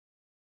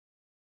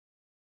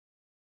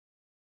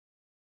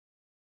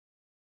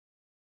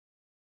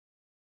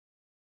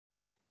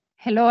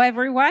Hello,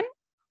 everyone.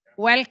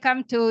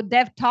 Welcome to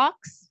Dev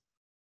Talks.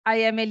 I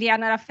am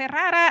Eliana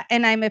Ferrara,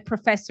 and I'm a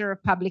professor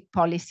of public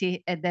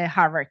policy at the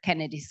Harvard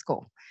Kennedy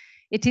School.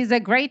 It is a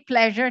great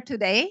pleasure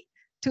today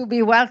to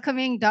be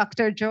welcoming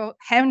Dr. Joe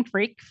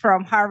Henrich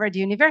from Harvard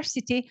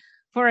University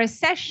for a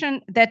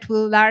session that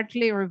will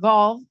largely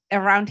revolve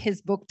around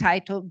his book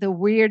titled The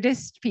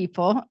Weirdest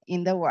People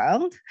in the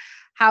World: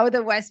 How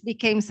the West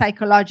Became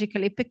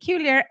Psychologically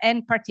Peculiar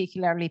and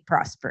Particularly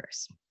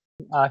Prosperous.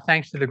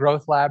 Thanks to the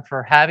Growth Lab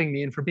for having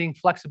me and for being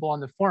flexible on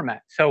the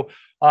format. So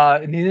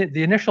in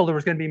the initial, there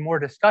was going to be more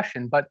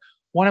discussion, but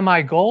one of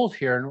my goals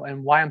here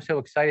and why I'm so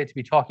excited to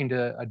be talking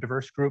to a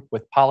diverse group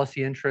with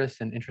policy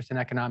interests and interest in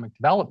economic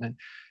development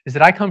is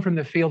that I come from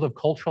the field of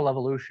cultural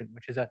evolution,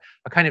 which is a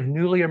kind of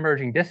newly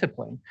emerging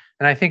discipline.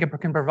 And I think it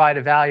can provide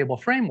a valuable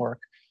framework,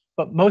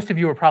 but most of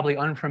you are probably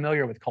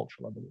unfamiliar with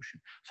cultural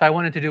evolution. So I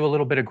wanted to do a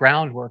little bit of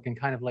groundwork and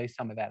kind of lay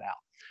some of that out.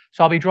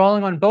 So I'll be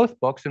drawing on both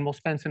books, and we'll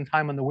spend some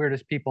time on the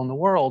weirdest people in the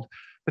world.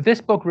 But this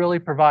book really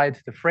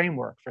provides the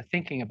framework for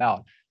thinking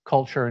about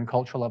culture and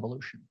cultural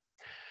evolution.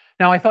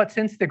 Now, I thought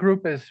since the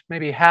group is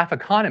maybe half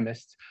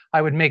economists,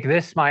 I would make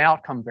this my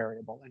outcome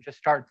variable and just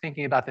start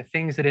thinking about the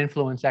things that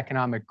influence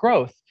economic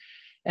growth.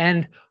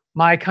 And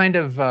my kind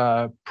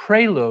of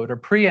prelude or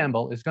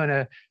preamble is going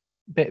to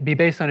be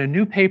based on a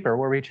new paper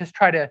where we just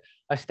try to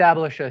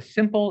establish a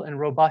simple and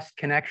robust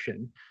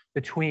connection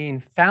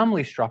between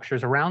family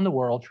structures around the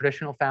world,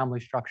 traditional family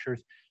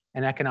structures,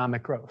 and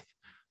economic growth.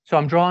 So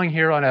I'm drawing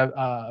here on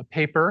a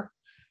paper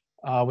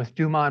with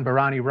Duman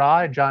Barani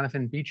Ra,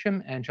 Jonathan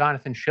Beecham, and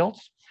Jonathan Schiltz.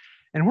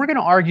 And we're going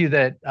to argue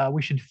that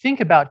we should think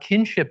about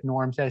kinship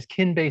norms as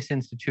kin-based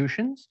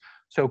institutions,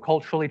 so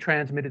culturally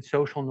transmitted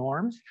social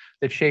norms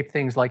that shape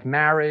things like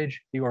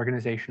marriage, the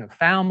organization of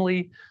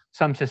family.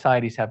 Some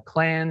societies have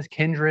clans,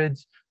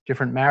 kindreds,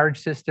 different marriage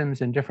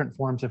systems, and different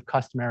forms of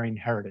customary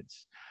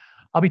inheritance.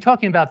 I'll be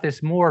talking about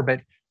this more,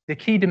 but the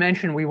key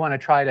dimension we want to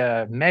try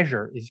to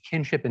measure is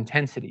kinship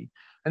intensity.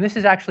 And this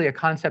is actually a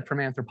concept from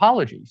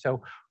anthropology.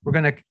 So we're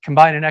going to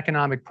combine an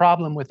economic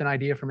problem with an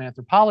idea from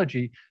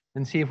anthropology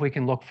and see if we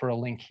can look for a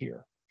link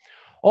here.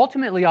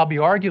 Ultimately, I'll be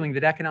arguing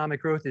that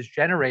economic growth is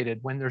generated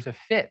when there's a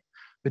fit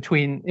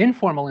between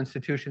informal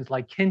institutions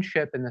like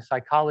kinship and the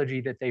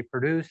psychology that they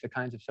produce, the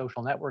kinds of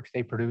social networks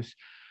they produce,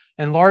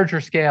 and larger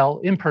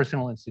scale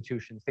impersonal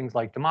institutions, things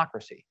like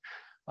democracy.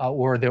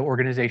 Or the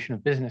organization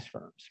of business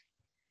firms.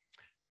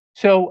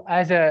 So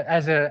as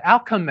an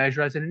outcome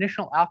measure, as an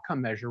initial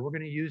outcome measure, we're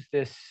going to use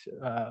this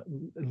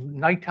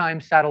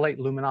nighttime satellite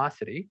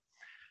luminosity,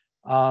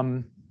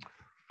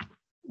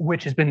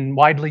 which has been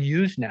widely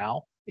used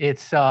now. It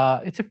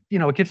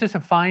gives us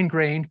a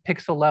fine-grained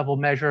pixel-level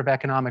measure of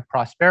economic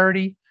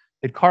prosperity.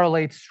 It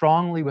correlates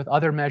strongly with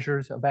other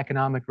measures of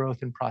economic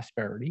growth and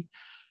prosperity.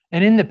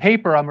 And in the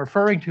paper I'm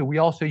referring to, we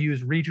also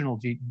use regional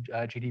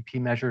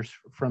GDP measures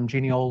from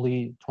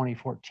Ginioli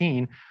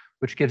 2014,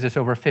 which gives us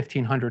over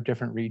 1,500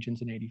 different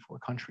regions in 84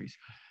 countries.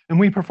 And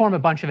we perform a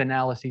bunch of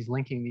analyses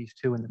linking these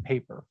two in the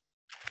paper.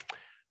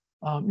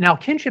 Now,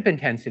 kinship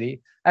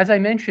intensity, as I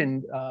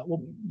mentioned,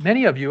 well,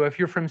 many of you, if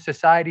you're from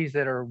societies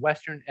that are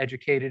Western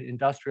educated,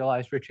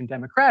 industrialized, rich, and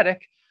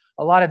democratic,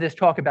 a lot of this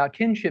talk about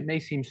kinship may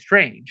seem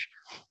strange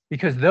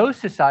because those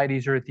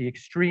societies are at the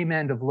extreme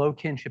end of low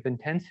kinship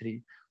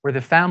intensity, where the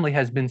family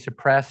has been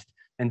suppressed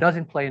and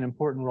doesn't play an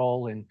important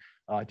role in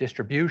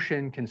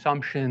distribution,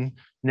 consumption,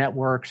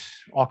 networks,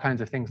 all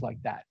kinds of things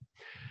like that.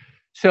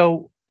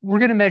 So we're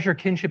going to measure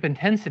kinship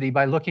intensity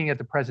by looking at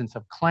the presence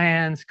of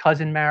clans,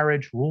 cousin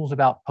marriage, rules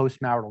about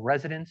postmarital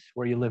residence,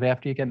 where you live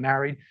after you get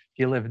married. Do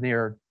you live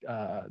near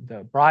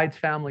the bride's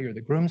family or the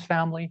groom's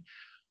family?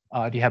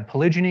 Do you have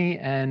polygyny?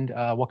 And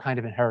what kind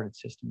of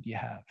inheritance system do you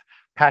have?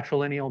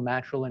 Patrilineal,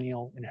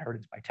 matrilineal,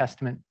 inheritance by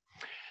testament.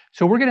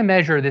 So we're going to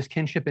measure this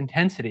kinship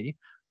intensity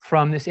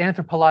from this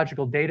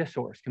anthropological data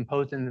source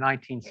composed in the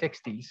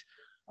 1960s,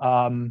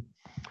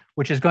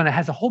 which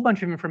has a whole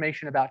bunch of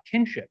information about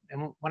kinship.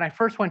 And when I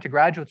first went to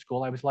graduate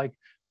school, I was like,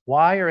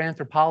 why are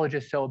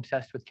anthropologists so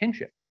obsessed with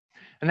kinship?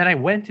 And then I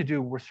went to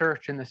do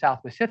research in the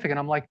South Pacific, and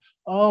I'm like,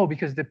 oh,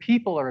 because the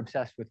people are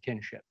obsessed with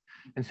kinship.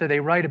 And so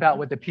they write about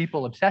what the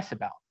people obsess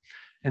about.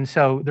 And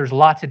so there's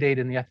lots of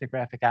data in the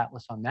Ethnographic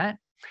Atlas on that.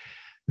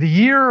 The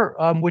year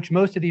which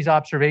most of these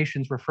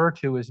observations refer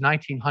to is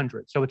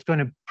 1900. So it's going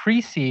to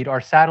precede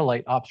our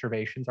satellite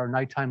observations, our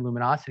nighttime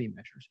luminosity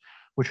measures,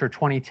 which are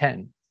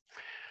 2010.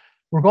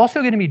 We're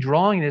also going to be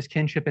drawing this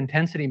kinship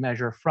intensity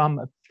measure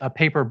from a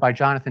paper by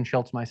Jonathan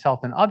Schiltz, myself,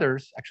 and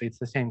others. Actually, it's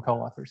the same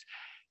co-authors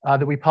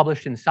that we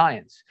published in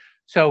Science.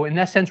 So in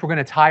that sense, we're going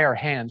to tie our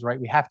hands, right?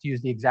 We have to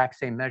use the exact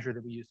same measure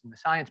that we used in the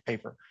Science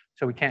paper.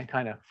 So we can't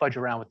kind of fudge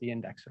around with the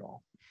index at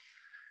all.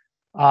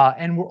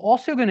 And we're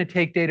also going to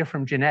take data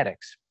from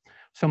genetics.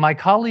 So my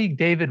colleague,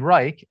 David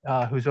Reich,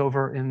 who's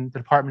over in the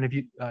Department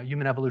of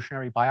Human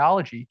Evolutionary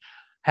Biology,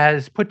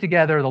 has put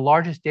together the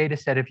largest data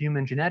set of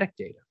human genetic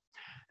data.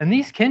 And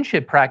these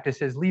kinship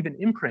practices leave an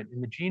imprint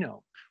in the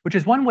genome, which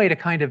is one way to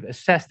kind of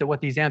assess that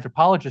what these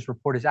anthropologists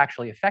report is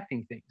actually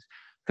affecting things.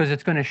 because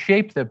it's going to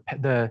shape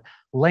the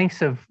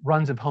lengths of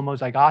runs of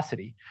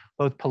homozygosity.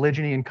 Both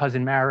polygyny and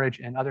cousin marriage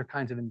and other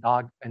kinds of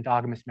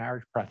endogamous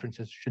marriage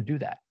preferences should do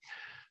that.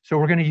 So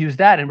we're going to use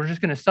that, and we're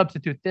just going to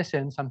substitute this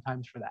in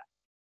sometimes for that.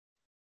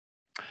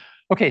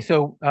 Okay,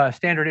 so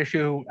standard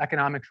issue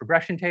economics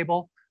regression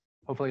table.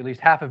 Hopefully at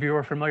least half of you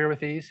are familiar with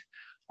these.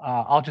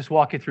 I'll just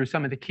walk you through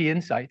some of the key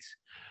insights.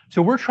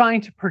 So we're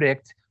trying to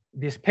predict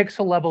this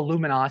pixel level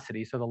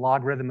luminosity, so the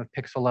logarithm of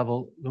pixel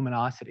level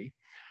luminosity.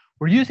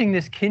 We're using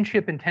this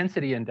kinship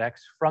intensity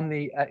index from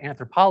the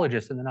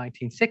anthropologists in the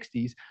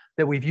 1960s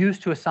that we've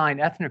used to assign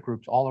ethnic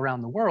groups all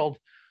around the world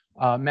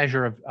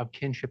measure of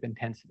kinship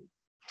intensity.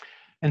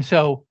 And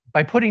so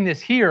by putting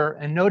this here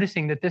and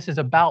noticing that this is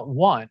about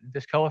 1,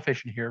 this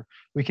coefficient here,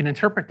 we can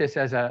interpret this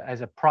as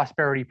a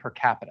prosperity per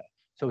capita.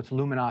 So it's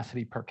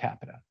luminosity per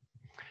capita.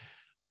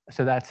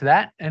 So that's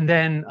that. And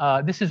then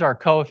this is our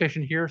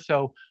coefficient here.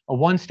 So a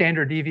 1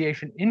 standard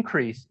deviation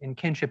increase in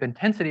kinship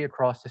intensity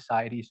across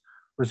societies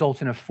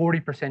results in a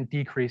 40%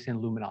 decrease in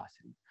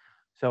luminosity.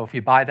 So if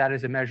you buy that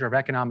as a measure of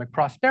economic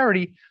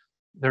prosperity,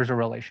 there's a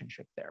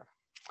relationship there.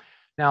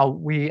 Now,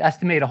 we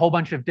estimate a whole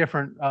bunch of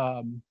different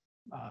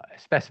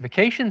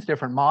specifications,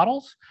 different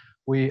models.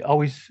 We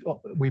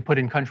put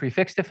in country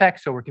fixed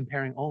effects, so we're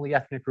comparing only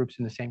ethnic groups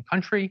in the same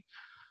country.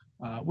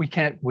 We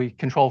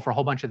control for a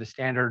whole bunch of the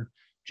standard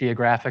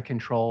geographic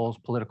controls,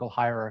 political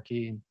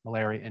hierarchy,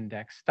 malaria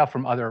index, stuff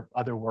from other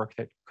work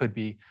that could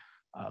be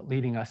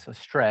leading us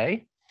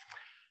astray.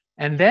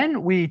 And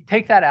then we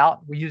take that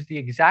out, we use the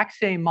exact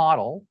same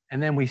model,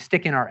 and then we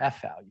stick in our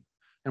F value.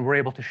 And we're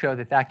able to show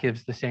that that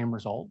gives the same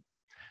result.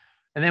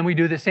 And then we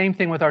do the same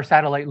thing with our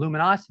satellite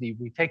luminosity.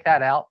 We take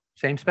that out,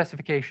 same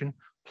specification,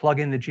 plug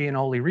in the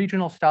Giannoli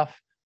regional stuff.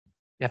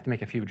 You have to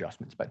make a few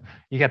adjustments, but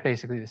you get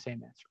basically the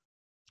same answer.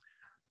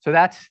 So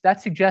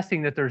that's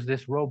suggesting that there's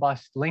this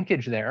robust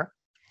linkage there.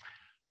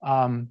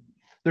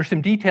 There's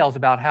some details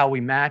about how we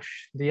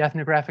match the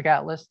ethnographic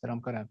atlas that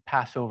I'm going to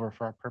pass over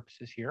for our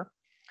purposes here.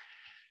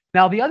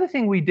 Now, the other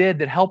thing we did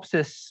that helps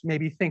us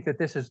maybe think that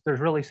there's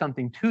really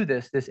something to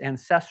this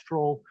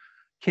ancestral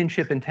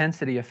kinship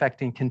intensity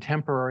affecting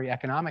contemporary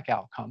economic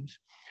outcomes.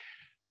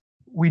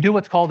 We do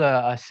what's called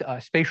a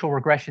spatial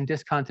regression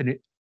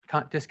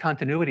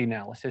discontinuity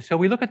analysis. So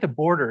we look at the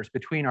borders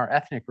between our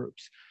ethnic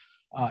groups,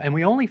 and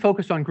we only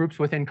focus on groups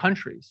within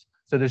countries.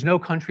 So there's no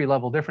country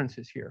level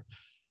differences here.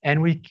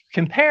 And we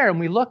compare and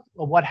we look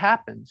at what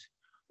happens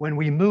when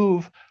we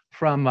move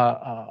from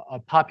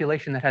a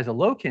population that has a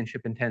low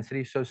kinship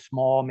intensity, so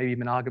small, maybe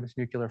monogamous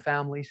nuclear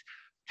families,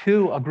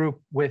 to a group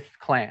with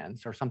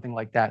clans or something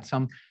like that,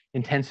 some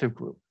intensive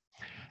group.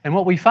 And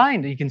what we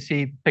find, you can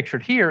see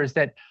pictured here, is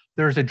that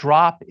there's a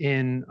drop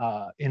in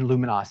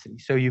luminosity.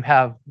 So you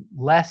have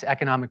less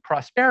economic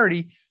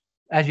prosperity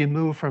as you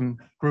move from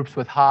groups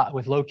with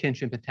low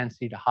kinship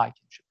intensity to high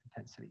kinship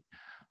intensity.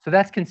 So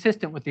that's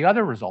consistent with the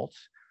other results.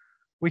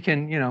 We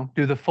can,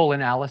 do the full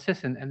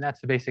analysis, and that's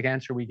the basic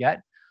answer we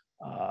get.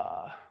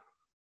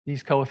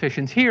 These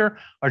coefficients here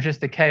are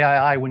just the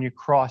KII when you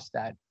cross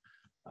that,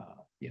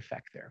 the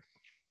effect there.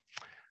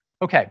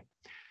 Okay,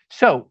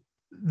 so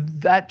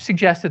that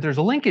suggests that there's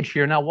a linkage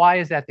here. Now, why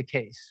is that the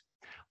case?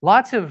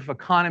 Lots of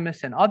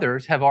economists and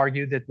others have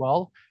argued that,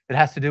 well, it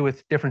has to do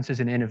with differences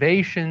in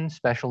innovation,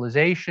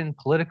 specialization,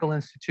 political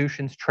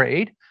institutions,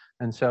 trade.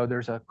 And so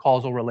there's a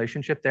causal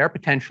relationship there,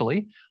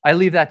 potentially. I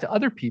leave that to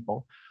other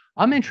people.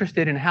 I'm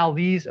interested in how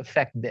these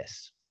affect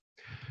this.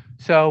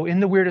 So in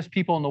The Weirdest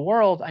People in the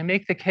World, I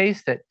make the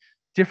case that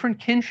different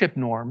kinship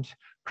norms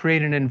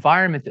create an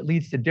environment that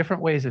leads to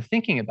different ways of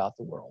thinking about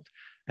the world.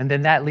 And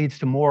then that leads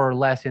to more or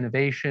less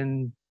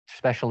innovation,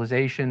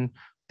 specialization,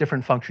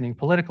 different functioning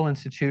political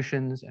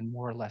institutions, and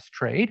more or less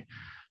trade.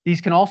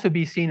 These can also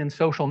be seen in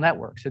social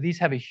networks. So these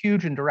have a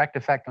huge and direct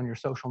effect on your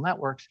social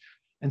networks.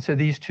 And so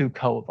these two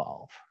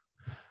co-evolve.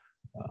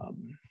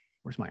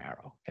 Where's my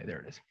arrow? Okay, there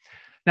it is.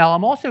 Now,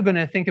 I'm also going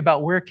to think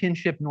about where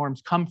kinship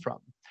norms come from.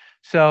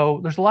 So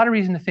there's a lot of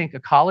reason to think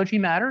ecology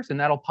matters, and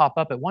that'll pop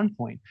up at one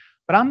point.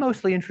 But I'm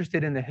mostly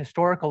interested in the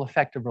historical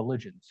effect of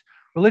religions.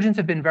 Religions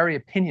have been very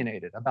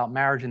opinionated about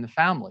marriage and the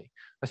family,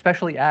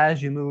 especially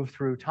as you move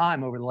through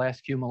time over the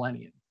last few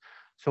millennia.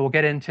 So we'll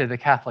get into the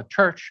Catholic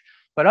Church,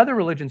 but other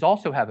religions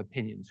also have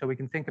opinions. So we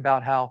can think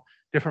about how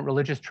different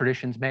religious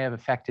traditions may have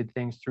affected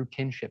things through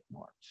kinship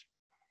norms.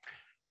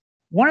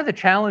 One of the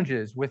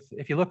challenges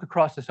if you look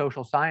across the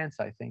social science,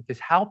 I think, is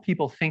how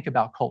people think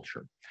about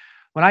culture.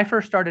 When I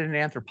first started in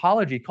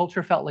anthropology,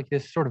 culture felt like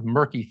this sort of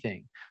murky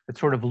thing that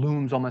sort of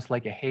looms almost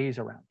like a haze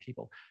around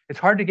people. It's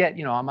hard to get,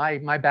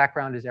 my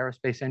background is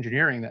aerospace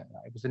engineering. I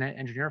was an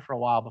engineer for a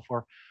while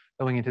before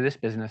going into this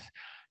business.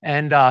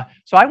 And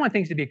so I want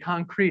things to be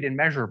concrete and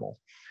measurable.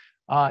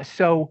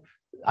 So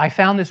I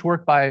found this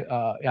work by,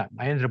 I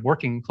ended up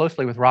working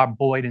closely with Rob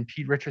Boyd and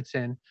Pete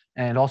Richardson.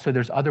 And also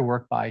there's other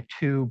work by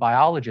two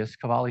biologists,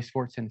 Cavalli,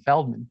 Sforza, and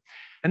Feldman.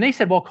 And they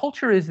said, well,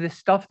 culture is this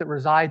stuff that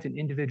resides in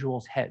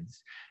individuals'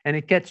 heads. And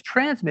it gets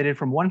transmitted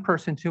from one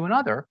person to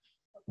another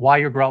while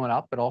you're growing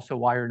up, but also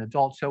while you're an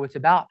adult. So it's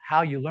about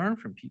how you learn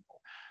from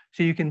people.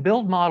 So you can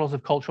build models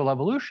of cultural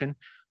evolution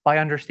by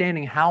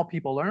understanding how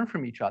people learn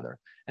from each other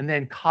and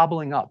then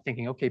cobbling up,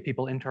 thinking, okay,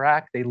 people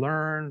interact, they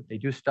learn, they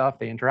do stuff,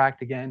 they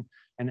interact again,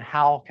 and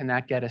how can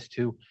that get us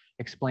to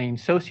explain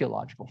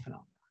sociological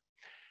phenomena?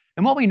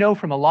 And what we know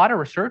from a lot of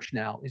research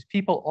now is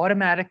people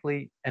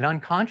automatically and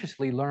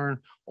unconsciously learn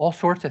all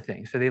sorts of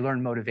things. So they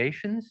learn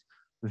motivations,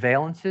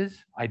 valences,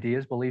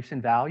 ideas, beliefs,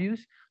 and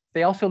values.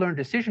 They also learn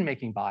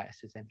decision-making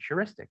biases and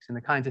heuristics and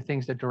the kinds of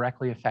things that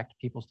directly affect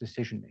people's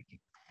decision-making.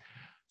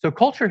 So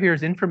culture here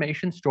is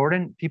information stored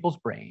in people's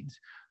brains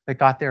that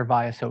got there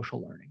via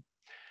social learning.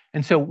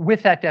 And so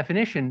with that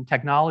definition,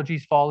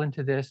 technologies fall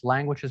into this,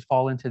 languages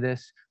fall into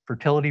this,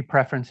 fertility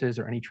preferences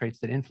or any traits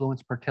that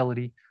influence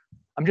fertility.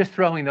 I'm just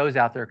throwing those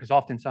out there because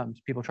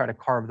oftentimes people try to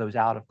carve those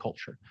out of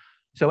culture.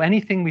 So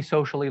anything we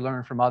socially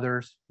learn from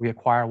others, we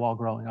acquire while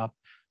growing up.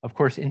 Of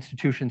course,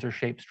 institutions are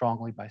shaped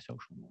strongly by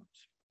social norms.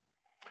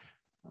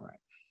 All right.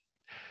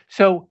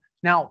 So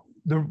now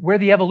where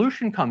the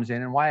evolution comes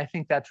in and why I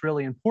think that's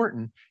really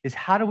important is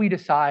how do we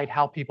decide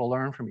how people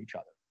learn from each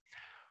other?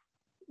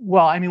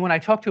 Well, I mean, when I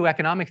talk to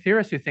economic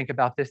theorists who think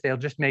about this, they'll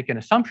just make an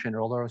assumption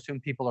or they'll assume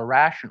people are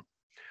rational.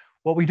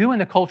 What we do in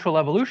the cultural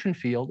evolution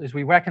field is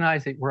we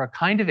recognize that we're a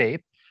kind of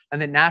ape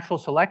and that natural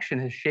selection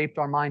has shaped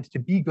our minds to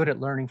be good at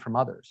learning from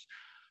others.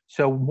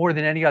 So more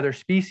than any other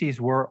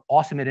species, we're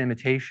awesome at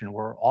imitation.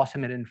 We're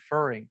awesome at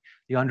inferring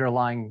the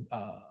underlying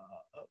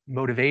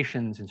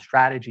motivations and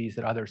strategies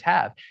that others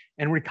have.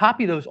 And we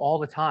copy those all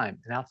the time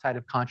and outside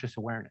of conscious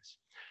awareness.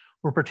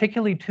 We're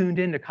particularly tuned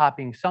into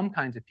copying some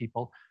kinds of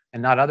people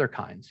and not other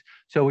kinds.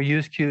 So we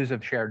use cues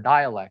of shared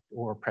dialect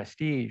or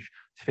prestige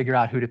to figure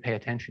out who to pay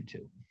attention to.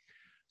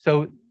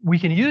 So we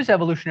can use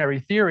evolutionary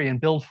theory and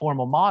build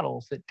formal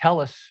models that tell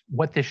us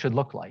what this should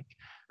look like.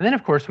 And then,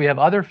 of course, we have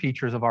other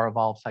features of our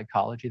evolved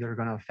psychology that are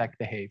going to affect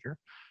behavior.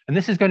 And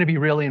this is going to be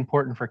really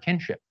important for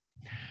kinship.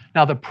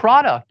 Now, the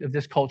product of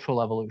this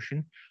cultural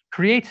evolution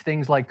creates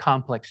things like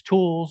complex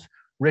tools,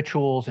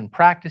 rituals, and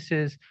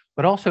practices,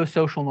 but also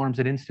social norms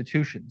at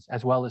institutions,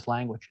 as well as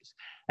languages.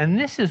 And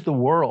this is the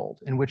world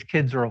in which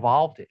kids are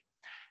evolved in.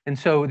 And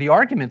so the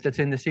argument that's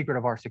in the secret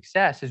of our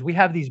success is we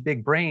have these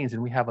big brains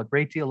and we have a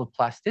great deal of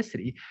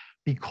plasticity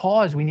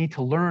because we need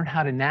to learn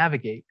how to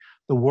navigate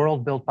the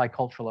world built by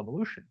cultural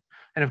evolution.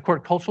 And of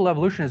course, cultural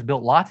evolution has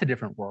built lots of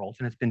different worlds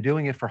and it's been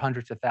doing it for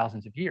hundreds of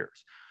thousands of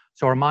years.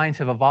 So our minds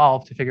have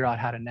evolved to figure out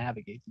how to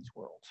navigate these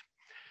worlds.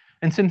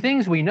 And some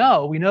things we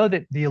know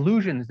that the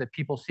illusions that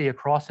people see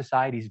across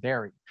societies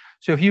vary.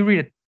 So if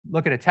you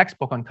look at a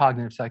textbook on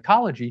cognitive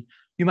psychology,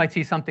 you might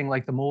see something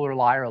like the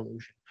Mueller-Lyer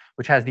illusion,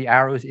 which has the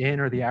arrows in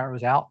or the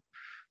arrows out.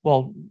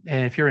 Well,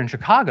 and if you're in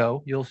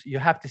Chicago, you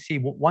have to see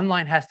one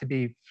line has to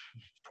be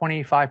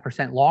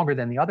 25% longer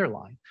than the other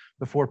line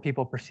before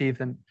people perceive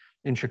them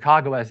in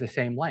Chicago as the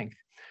same length.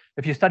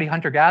 If you study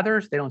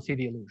hunter-gatherers, they don't see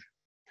the illusion.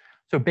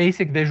 So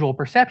basic visual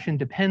perception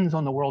depends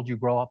on the world you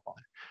grow up on.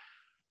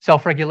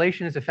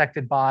 Self-regulation is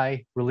affected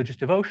by religious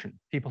devotion.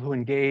 People who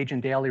engage in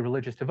daily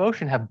religious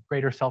devotion have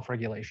greater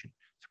self-regulation.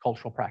 It's a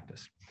cultural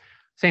practice.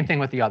 Same thing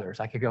with the others.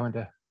 I could go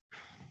into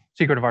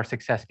secret of our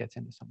success gets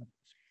into some of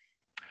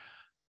those.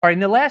 All right,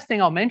 and the last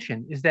thing I'll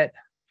mention is that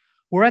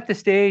we're at the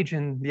stage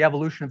in the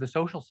evolution of the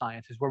social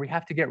sciences where we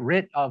have to get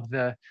rid of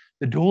the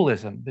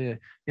dualism,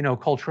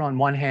 culture on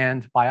one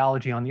hand,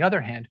 biology on the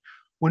other hand.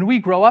 When we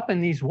grow up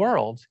in these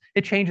worlds,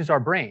 it changes our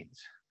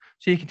brains.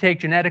 So you can take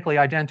genetically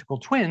identical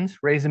twins,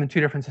 raise them in two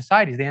different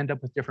societies, they end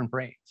up with different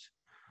brains.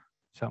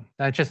 So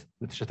it's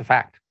just a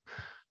fact.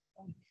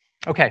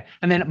 Okay,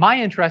 and then my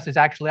interest is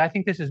actually, I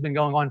think this has been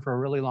going on for a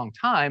really long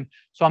time,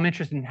 so I'm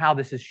interested in how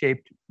this has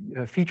shaped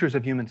features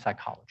of human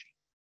psychology.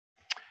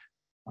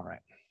 All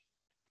right.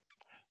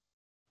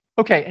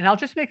 Okay, and I'll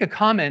just make a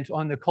comment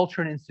on the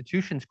culture and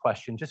institutions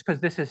question, just because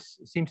this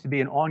seems to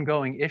be an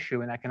ongoing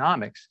issue in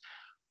economics.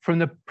 From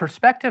the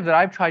perspective that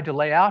I've tried to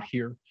lay out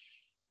here,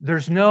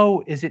 there's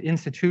no, is it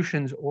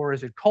institutions or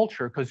is it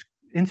culture? Because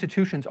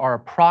institutions are a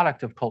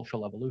product of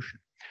cultural evolution.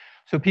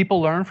 So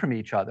people learn from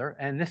each other,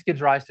 and this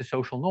gives rise to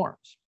social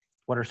norms.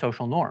 What are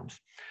social norms?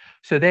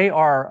 So they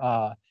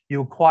are,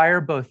 you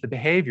acquire both the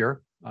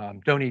behavior,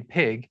 don't eat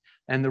pig,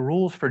 and the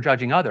rules for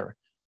judging other.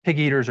 Pig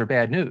eaters are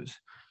bad news.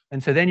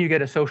 And so then you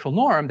get a social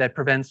norm that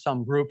prevents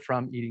some group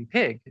from eating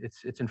pig.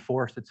 It's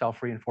enforced, it's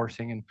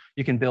self-reinforcing, and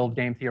you can build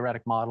game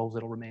theoretic models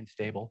that'll remain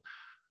stable,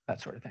 that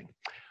sort of thing.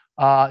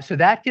 So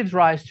that gives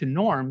rise to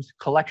norms,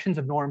 collections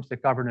of norms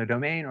that govern a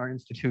domain or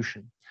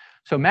institution.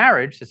 So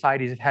marriage,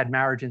 societies have had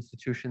marriage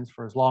institutions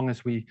for as long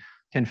as we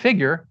can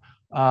figure,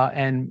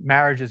 and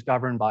marriage is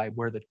governed by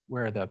where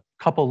the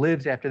couple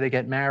lives after they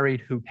get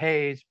married, who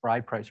pays,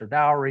 bride price or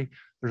dowry.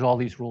 There's all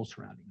these rules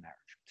surrounding marriage.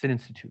 It's an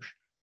institution.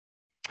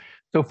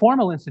 So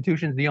formal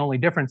institutions, the only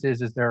difference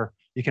is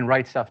you can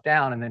write stuff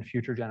down and then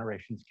future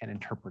generations can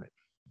interpret it.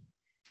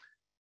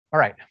 All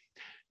right.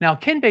 Now,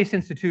 kin-based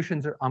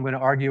institutions, I'm going to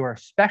argue, are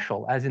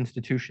special as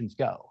institutions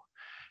go,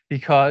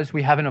 because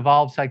we have an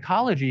evolved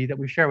psychology that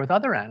we share with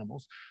other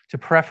animals to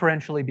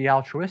preferentially be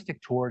altruistic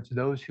towards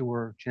those who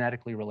we're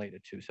genetically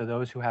related to, so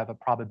those who have a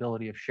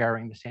probability of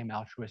sharing the same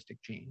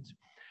altruistic genes.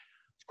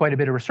 It's quite a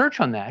bit of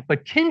research on that,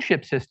 but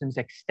kinship systems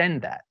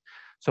extend that.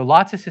 So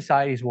lots of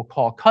societies will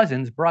call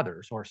cousins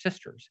brothers or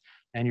sisters,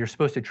 and you're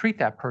supposed to treat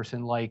that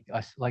person like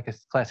a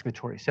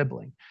classificatory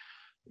sibling.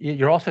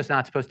 You're also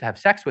not supposed to have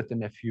sex with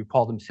them if you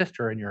call them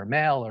sister and you're a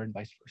male, or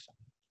vice versa.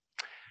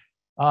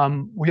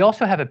 We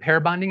also have a pair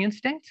bonding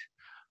instinct,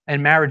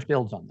 and marriage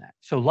builds on that.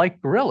 So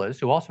like gorillas,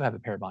 who also have a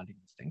pair bonding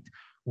instinct,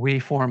 we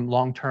form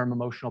long-term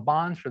emotional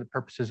bonds for the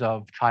purposes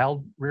of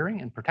child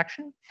rearing and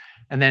protection.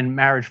 And then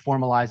marriage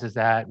formalizes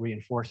that,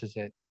 reinforces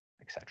it,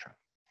 etc.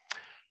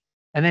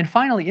 And then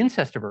finally,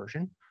 incest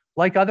aversion.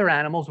 Like other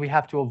animals, we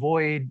have to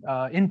avoid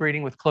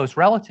inbreeding with close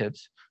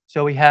relatives.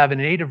 So we have an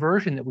innate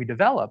aversion that we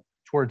develop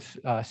towards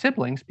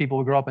siblings, people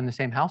we grow up in the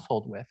same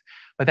household with,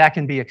 but that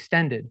can be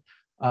extended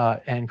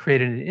and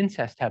created in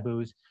incest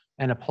taboos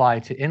and apply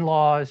to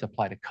in-laws,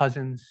 apply to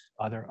cousins,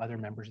 other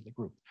members of the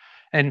group.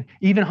 And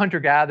even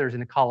hunter-gatherers in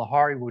the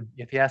Kalahari would,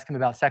 if you ask them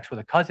about sex with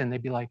a cousin,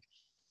 they'd be like,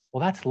 well,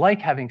 that's like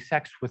having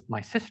sex with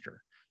my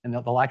sister. And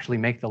they'll actually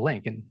make the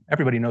link. And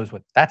everybody knows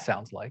what that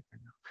sounds like,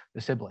 the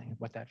sibling,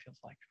 what that feels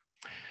like.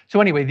 So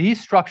anyway, these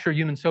structure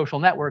human social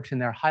networks,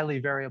 and they're highly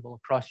variable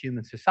across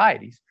human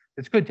societies.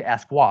 It's good to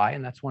ask why,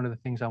 and that's one of the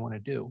things I want to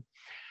do.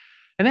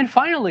 And then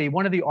finally,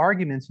 one of the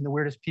arguments in The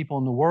Weirdest People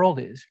in the World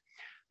is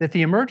that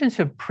the emergence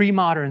of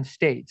pre-modern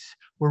states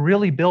were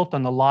really built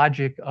on the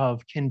logic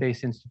of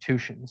kin-based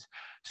institutions.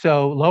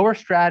 So lower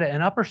strata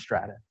and upper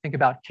strata, think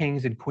about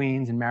kings and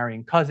queens and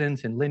marrying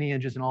cousins and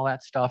lineages and all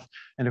that stuff.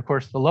 And of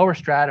course, the lower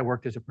strata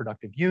worked as a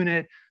productive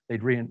unit.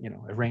 They'd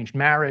arranged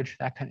marriage,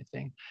 that kind of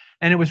thing.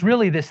 And it was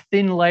really this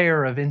thin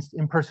layer of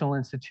impersonal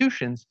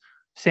institutions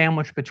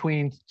sandwiched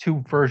between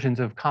two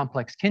versions of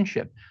complex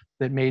kinship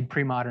that made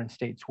pre-modern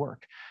states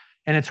work.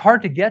 And it's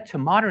hard to get to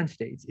modern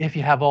states if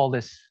you have all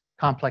this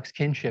complex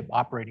kinship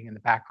operating in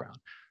the background.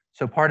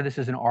 So part of this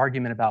is an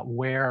argument about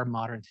where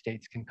modern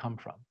states can come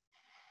from.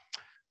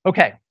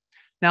 Okay,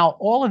 now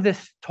all of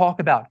this talk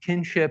about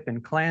kinship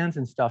and clans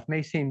and stuff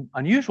may seem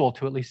unusual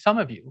to at least some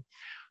of you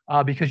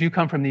because you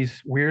come from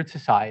these weird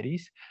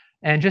societies.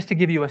 And just to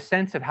give you a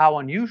sense of how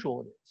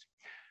unusual it is,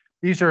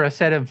 these are a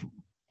set of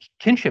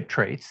kinship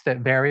traits that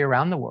vary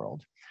around the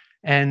world,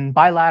 and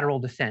bilateral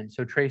descent,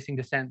 so tracing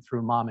descent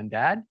through mom and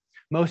dad.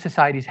 Most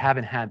societies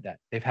haven't had that.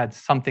 They've had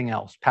something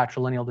else,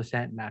 patrilineal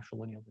descent,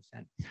 matrilineal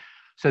descent.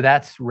 So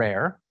that's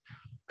rare.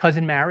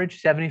 Cousin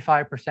marriage,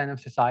 75% of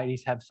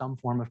societies have some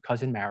form of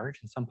cousin marriage.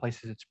 In some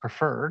places it's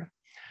preferred.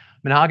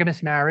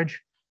 Monogamous marriage,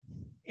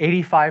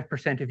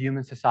 85% of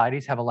human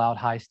societies have allowed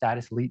high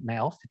status elite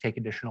males to take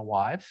additional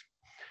wives.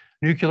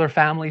 Nuclear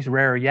families,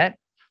 rarer yet.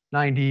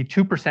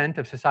 92%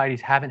 of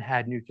societies haven't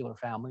had nuclear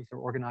families. They're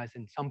organized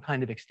in some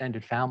kind of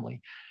extended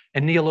family.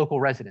 And neolocal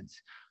residence.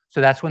 So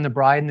that's when the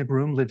bride and the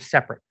groom live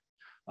separate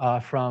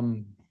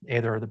from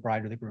either the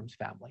bride or the groom's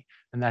family.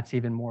 And that's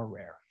even more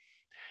rare.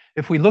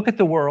 If we look at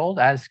the world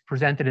as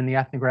presented in the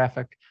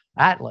ethnographic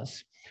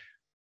atlas,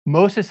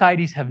 most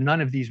societies have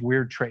none of these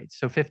weird traits.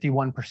 So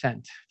 51%,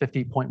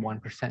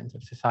 50.1%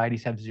 of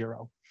societies have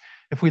 0.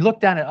 If we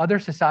look down at other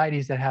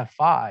societies that have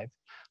 5,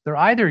 they're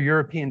either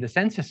European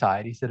descent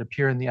societies that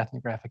appear in the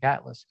ethnographic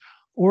atlas,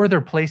 or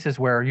they're places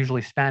where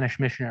usually Spanish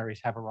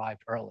missionaries have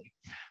arrived early.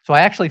 So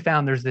I actually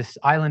found there's this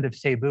island of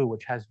Cebu,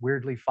 which has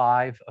weirdly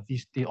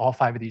all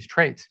 5 of these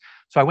traits.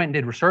 So I went and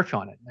did research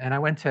on it. And I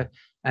went to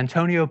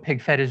Antonio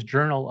Pigfetta's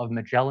Journal of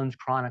Magellan's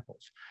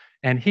Chronicles.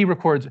 And he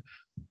records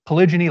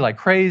polygyny like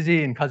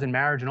crazy and cousin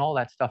marriage and all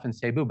that stuff in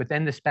Cebu. But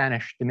then the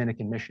Spanish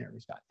Dominican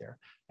missionaries got there.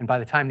 And by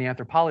the time the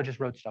anthropologists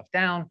wrote stuff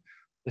down,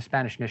 the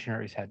Spanish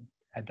missionaries had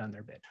done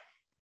their bit.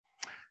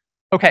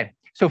 Okay,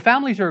 so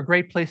families are a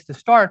great place to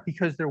start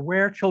because they're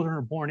where children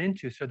are born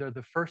into. So they're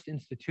the first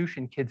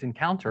institution kids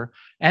encounter,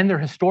 and they're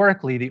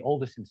historically the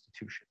oldest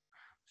institution.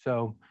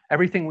 So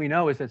everything we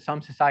know is that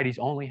some societies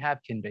only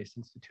have kin-based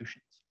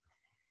institutions.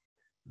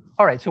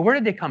 All right, so where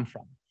did they come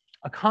from?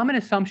 A common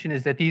assumption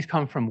is that these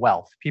come from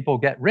wealth. People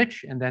get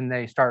rich and then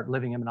they start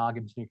living in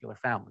monogamous nuclear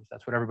families.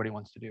 That's what everybody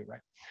wants to do,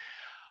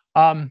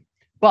 right?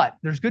 But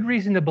there's good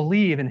reason to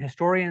believe, and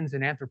historians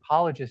and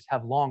anthropologists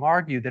have long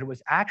argued, that it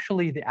was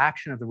actually the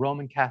action of the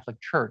Roman Catholic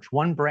Church,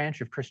 one branch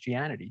of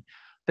Christianity,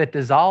 that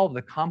dissolved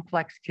the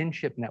complex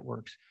kinship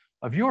networks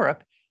of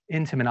Europe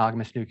into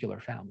monogamous nuclear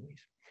families.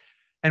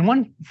 And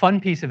one fun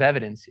piece of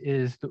evidence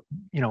is,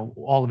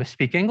 all of us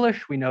speak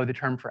English. We know the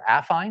term for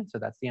affine, so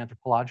that's the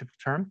anthropological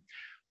term.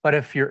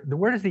 But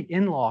where does the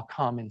in-law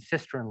come in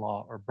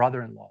sister-in-law or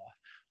brother-in-law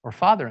or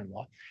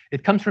father-in-law?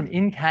 It comes from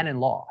in-canon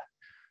law.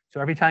 So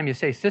every time you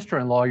say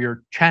sister-in-law,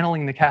 you're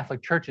channeling the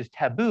Catholic Church's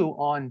taboo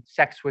on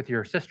sex with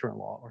your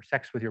sister-in-law or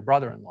sex with your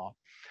brother-in-law,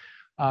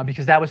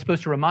 because that was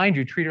supposed to remind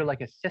you, treat her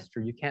like a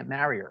sister, you can't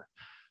marry her.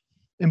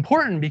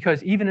 Important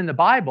because even in the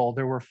Bible,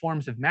 there were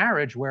forms of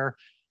marriage where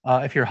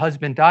if your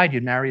husband died,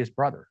 you'd marry his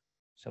brother.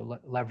 So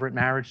levirate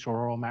marriage,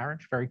 sororal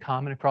marriage, very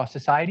common across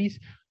societies.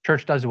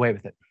 Church does away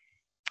with it.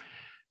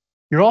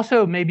 You're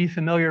also maybe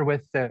familiar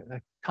with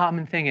the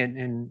common thing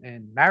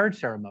in marriage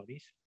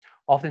ceremonies.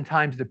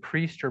 Oftentimes the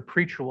priest or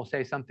preacher will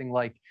say something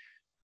like,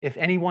 if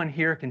anyone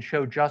here can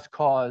show just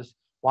cause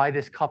why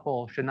this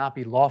couple should not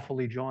be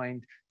lawfully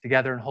joined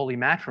together in holy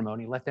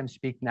matrimony. Let them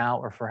speak now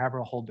or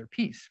forever hold their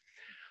peace.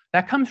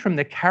 That comes from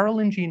the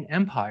Carolingian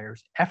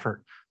Empire's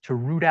effort to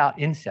root out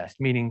incest,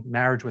 meaning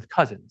marriage with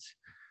cousins.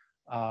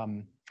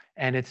 And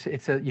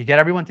you get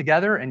everyone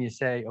together and you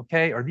say,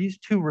 okay, are these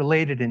two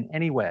related in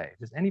any way?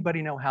 Does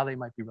anybody know how they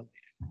might be related?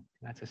 And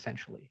that's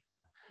essentially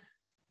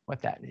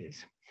what that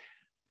is.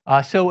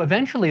 So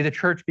eventually the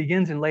church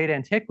begins in late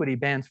antiquity,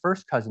 bans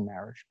first cousin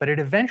marriage, but it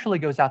eventually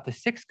goes out to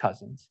 6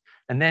 cousins.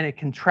 And then it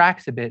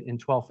contracts a bit in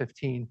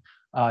 1215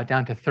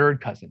 down to third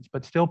cousins,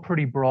 but still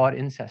pretty broad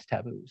incest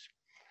taboos.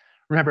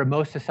 Remember,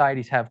 most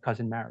societies have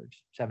cousin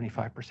marriage,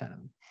 75% of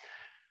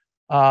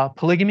them.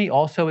 Polygamy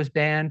also is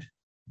banned.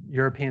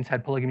 Europeans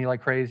had polygamy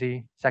like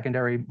crazy,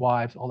 secondary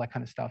wives, all that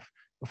kind of stuff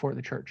before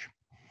the church.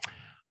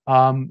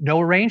 No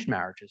arranged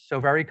marriages, so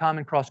very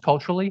common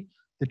cross-culturally.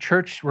 The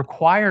church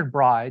required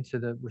brides, so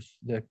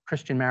the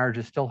Christian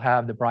marriages still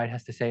have, the bride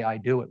has to say, I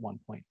do at one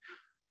point.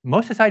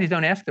 Most societies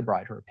don't ask the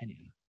bride her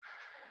opinion.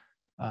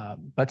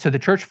 But so the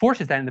church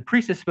forces that, and the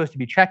priest is supposed to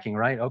be checking,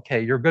 right?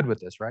 Okay, you're good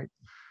with this, right?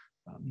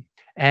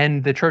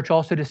 And the church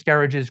also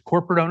discourages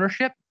corporate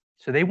ownership.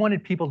 So they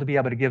wanted people to be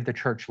able to give the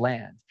church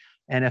land.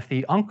 And if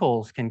the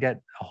uncles can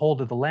get a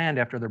hold of the land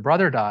after their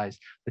brother dies,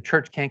 the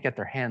church can't get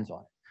their hands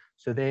on it.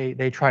 So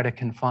they try to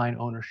confine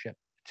ownership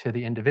to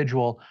the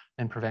individual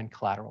and prevent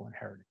collateral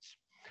inheritance.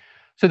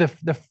 So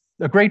the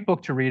great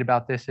book to read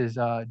about this is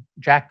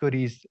Jack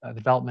Goody's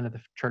Development of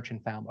the Church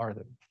and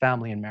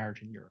Family and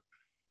Marriage in Europe.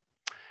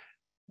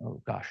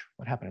 Oh gosh,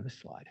 what happened to this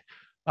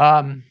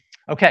slide?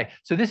 Okay,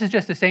 so this is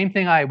just the same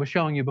thing I was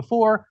showing you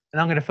before, and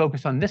I'm going to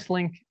focus on this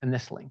link and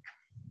this link.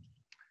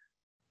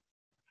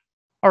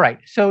 All right,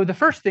 so the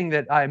first thing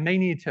that I may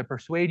need to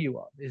persuade you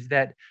of is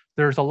that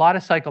there's a lot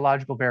of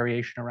psychological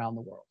variation around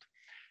the world.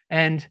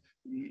 And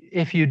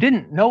if you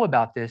didn't know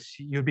about this,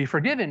 you'd be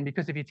forgiven,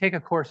 because if you take a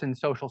course in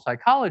social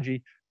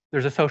psychology,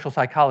 there's a social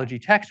psychology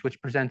text which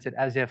presents it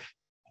as if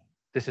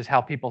this is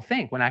how people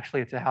think, when actually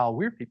it's how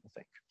weird people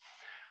think.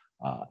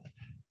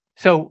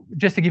 So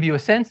just to give you a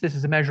sense, this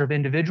is a measure of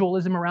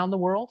individualism around the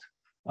world.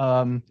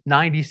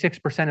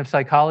 96% of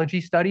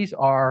psychology studies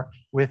are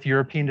with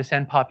European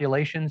descent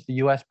populations, the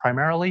US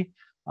primarily.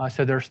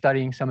 So they're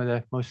studying some of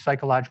the most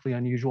psychologically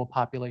unusual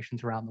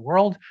populations around the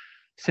world.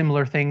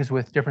 Similar things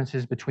with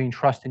differences between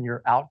trust in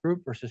your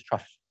out-group versus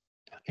trust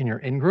in your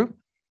in-group.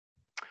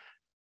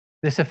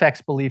 This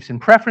affects beliefs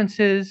and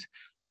preferences.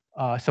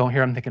 So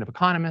here I'm thinking of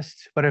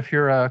economists, but if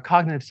you're a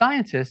cognitive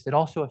scientist, it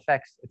also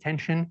affects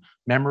attention,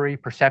 memory,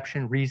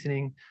 perception,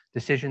 reasoning,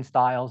 decision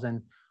styles,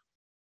 and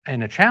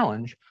a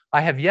challenge. I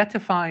have yet to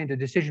find a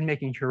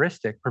decision-making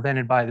heuristic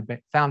found by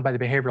the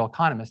behavioral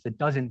economist that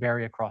doesn't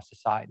vary across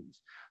societies.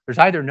 There's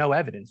either no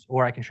evidence,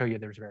 or I can show you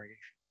there's variation.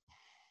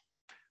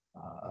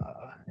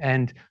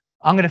 And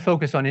I'm going to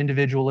focus on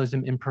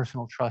individualism,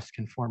 impersonal trust,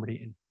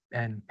 conformity,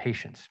 and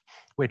patience,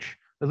 which,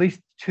 at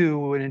least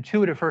to an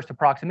intuitive first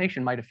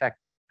approximation, might affect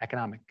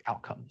economic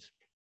outcomes.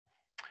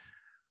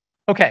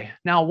 Okay,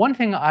 now one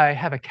thing I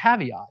have a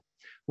caveat,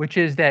 which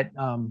is that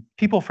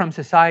people from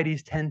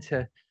societies tend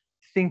to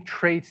think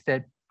traits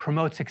that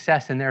promote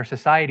success in their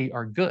society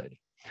are good.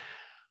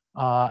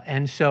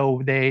 And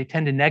so they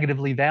tend to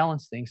negatively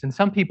valence things. And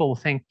some people will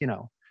think,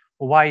 well,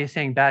 why are you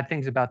saying bad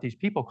things about these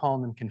people,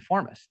 calling them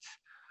conformists?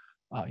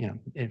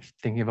 If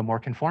thinking of a more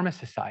conformist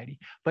society.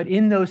 But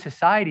in those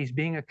societies,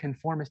 being a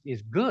conformist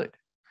is good.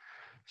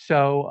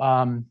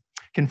 So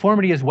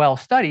conformity is well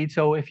studied.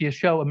 So if you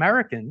show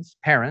Americans,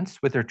 parents,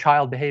 with their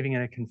child behaving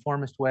in a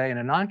conformist way and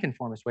a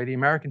nonconformist way, the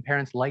American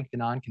parents like the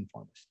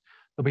nonconformist.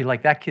 They'll be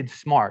like, that kid's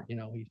smart,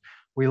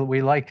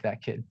 we like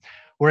that kid.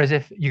 Whereas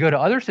if you go to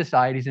other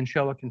societies and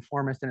show a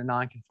conformist and a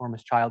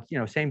nonconformist child,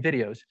 same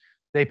videos,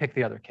 they pick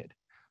the other kid.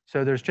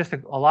 So there's just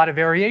a lot of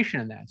variation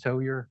in that.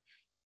 So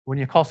when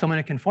you call someone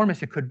a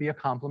conformist, it could be a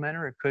compliment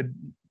or it could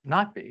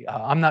not be.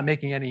 I'm not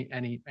making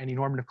any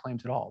normative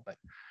claims at all, but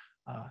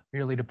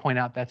merely to point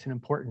out that's an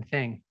important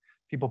thing.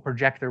 People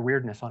project their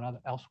weirdness on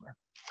elsewhere.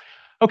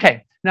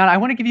 Okay, now I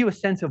want to give you a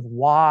sense of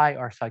why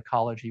our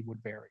psychology would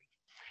vary.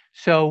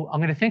 So I'm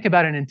going to think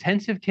about an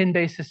intensive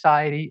kin-based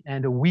society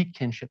and a weak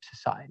kinship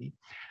society.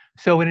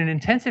 So in an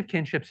intensive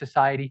kinship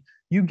society,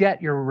 you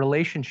get your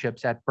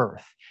relationships at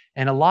birth.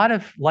 And a lot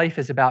of life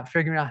is about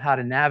figuring out how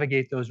to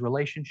navigate those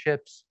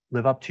relationships,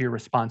 live up to your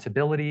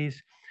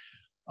responsibilities.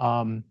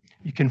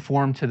 You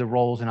conform to the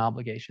roles and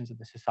obligations of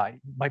the society.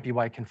 Might be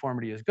why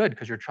conformity is good,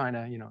 because you're trying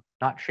to,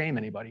 not shame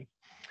anybody.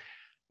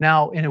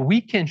 Now, in a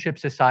weak kinship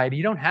society,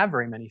 you don't have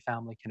very many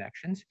family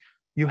connections.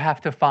 You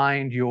have to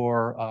find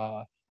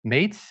your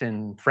mates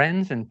and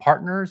friends and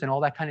partners and all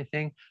that kind of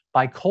thing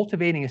by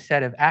cultivating a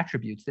set of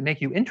attributes that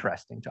make you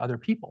interesting to other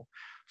people.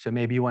 So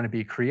maybe you want to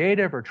be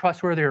creative or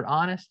trustworthy or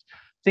honest,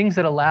 things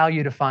that allow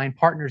you to find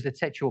partners that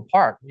set you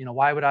apart.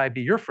 Why would I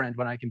be your friend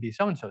when I can be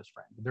so-and-so's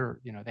friend?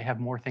 They have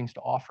more things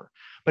to offer.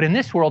 But in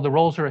this world, the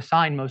roles are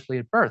assigned mostly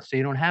at birth, so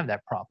you don't have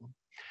that problem.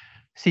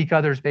 Seek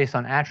others based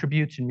on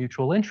attributes and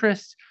mutual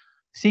interests.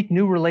 Seek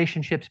new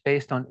relationships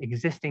based on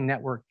existing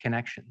network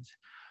connections.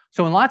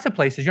 So in lots of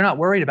places, you're not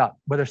worried about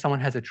whether someone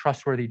has a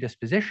trustworthy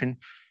disposition.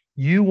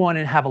 You want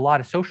to have a lot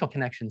of social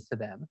connections to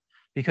them,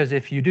 because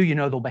if you do, you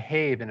know they'll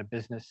behave in a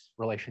business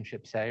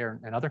relationship, say, or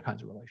in other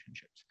kinds of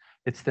relationships.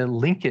 It's the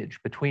linkage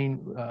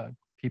between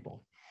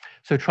people.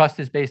 So trust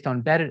is based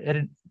on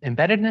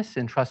embeddedness,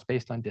 and trust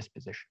based on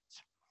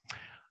dispositions.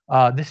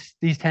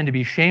 These tend to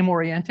be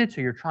shame-oriented,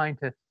 so you're trying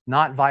to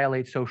not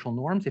violate social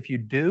norms. If you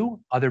do,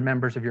 other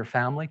members of your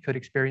family could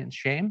experience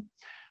shame.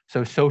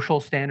 So social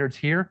standards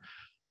here.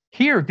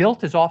 Here,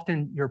 guilt is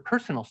often your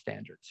personal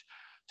standards.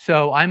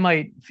 So I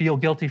might feel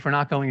guilty for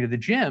not going to the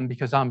gym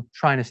because I'm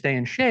trying to stay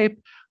in shape,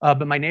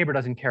 but my neighbor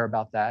doesn't care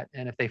about that.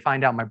 And if they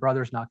find out, my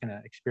brother's not going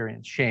to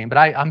experience shame, but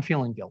I'm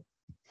feeling guilt,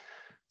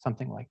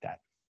 something like that.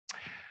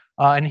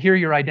 And here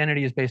your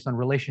identity is based on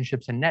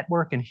relationships and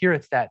network. And here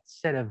it's that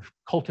set of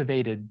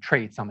cultivated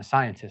traits. I'm a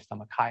scientist,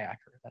 I'm a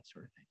kayaker, that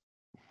sort of thing.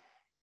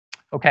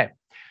 Okay,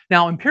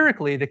 now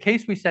empirically, the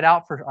case we set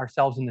out for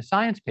ourselves in the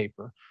science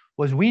paper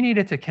was we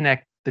needed to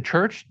connect the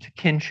church to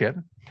kinship.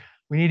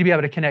 We need to be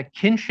able to connect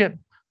kinship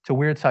to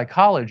weird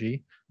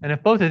psychology. And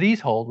if both of these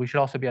hold, we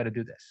should also be able to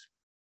do this.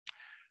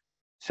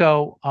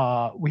 So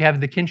we have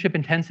the kinship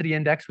intensity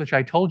index, which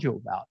I told you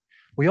about.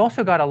 We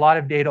also got a lot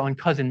of data on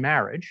cousin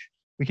marriage.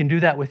 We can do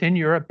that within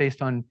Europe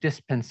based on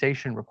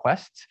dispensation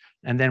requests.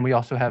 And then we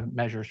also have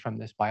measures from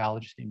this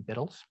biologist named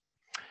Biddles.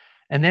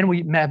 And then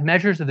we have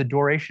measures of the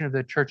duration of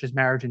the church's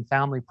marriage and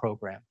family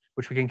program,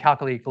 which we can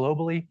calculate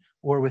globally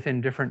or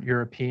within different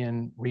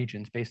European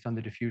regions based on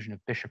the diffusion of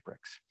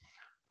bishoprics.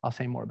 I'll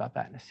say more about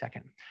that in a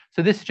second.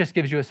 So this just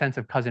gives you a sense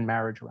of cousin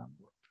marriage around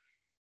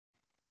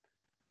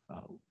the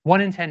world.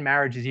 1 in 10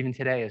 marriages even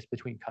today is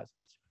between cousins.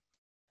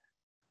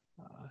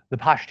 The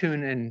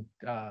Pashtun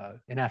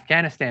in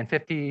Afghanistan,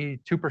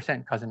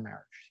 52% cousin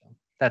marriage. So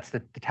that's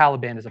the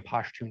Taliban is a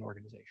Pashtun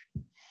organization.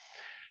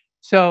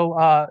 So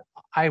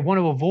I want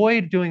to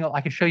avoid doing,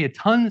 I could show you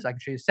tons, I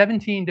could show you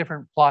 17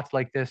 different plots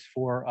like this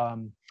for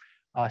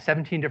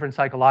 17 different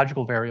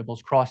psychological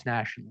variables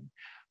cross-nationally.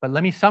 But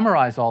let me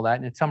summarize all that,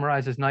 and it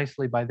summarizes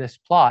nicely by this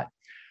plot.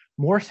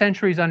 More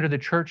centuries under the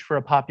church for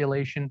a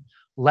population,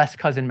 less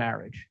cousin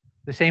marriage.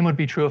 The same would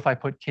be true if I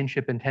put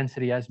kinship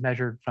intensity as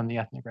measured from the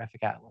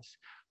ethnographic atlas.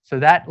 So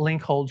that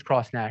link holds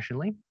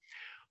cross-nationally.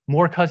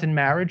 More cousin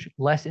marriage,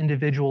 less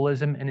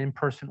individualism and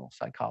impersonal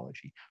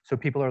psychology. So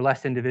people are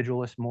less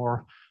individualist,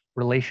 more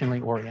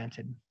relationally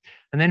oriented.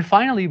 And then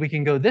finally, we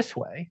can go this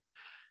way.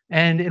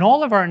 And in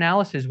all of our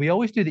analysis, we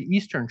always do the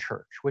Eastern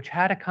Church, which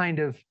had a kind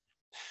of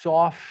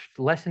soft,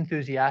 less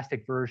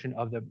enthusiastic version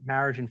of the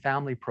marriage and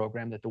family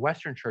program that the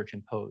Western Church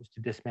imposed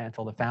to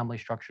dismantle the family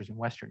structures in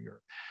Western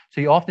Europe.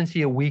 So you often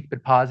see a weak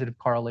but positive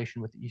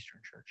correlation with the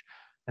Eastern Church,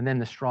 and then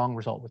the strong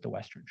result with the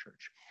Western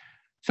Church.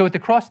 So at the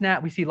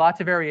cross-nat, we see lots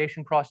of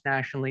variation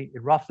cross-nationally.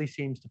 It roughly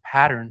seems to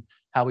pattern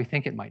how we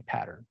think it might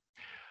pattern.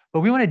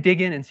 But we want to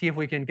dig in and see if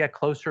we can get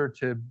closer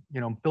to,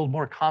 build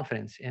more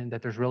confidence in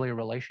that there's really a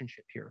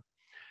relationship here.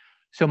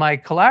 So my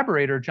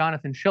collaborator,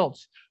 Jonathan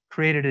Schultz,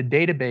 created a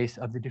database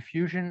of the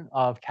diffusion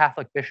of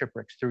Catholic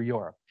bishoprics through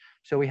Europe.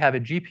 So we have a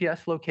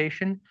GPS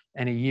location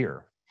and a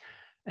year.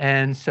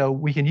 And so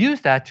we can use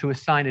that to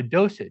assign a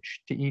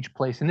dosage to each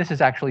place. And this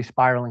is actually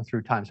spiraling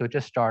through time. So it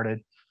just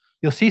started.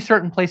 You'll see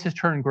certain places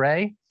turn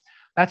gray.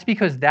 That's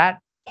because that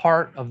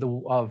part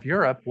of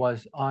Europe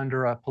was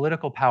under a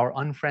political power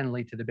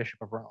unfriendly to the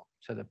Bishop of Rome,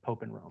 so the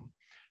Pope in Rome.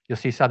 You'll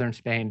see southern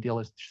Spain,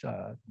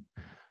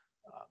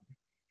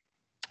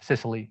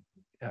 Sicily.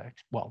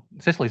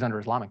 Sicily's under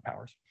Islamic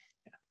powers.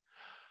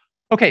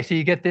 Okay, so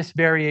you get this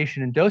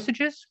variation in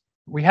dosages.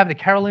 We have the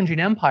Carolingian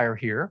Empire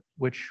here,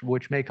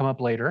 which may come up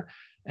later.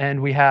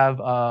 And we have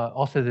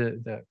also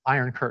the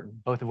Iron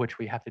Curtain, both of which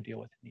we have to deal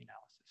with in the analysis.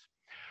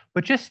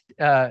 But just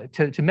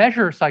to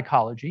measure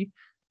psychology,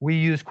 we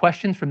use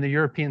questions from the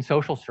European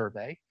Social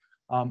Survey.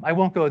 I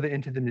won't go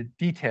into the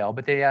detail,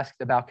 but they asked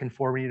about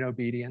conformity and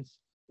obedience,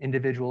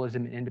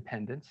 individualism and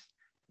independence,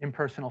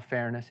 impersonal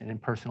fairness, and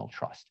impersonal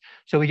trust.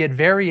 So we get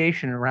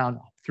variation around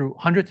through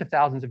hundreds of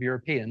thousands of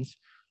Europeans,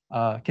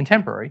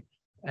 contemporary,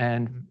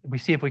 and we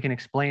see if we can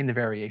explain the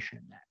variation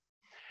in that.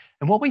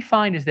 And what we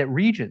find is that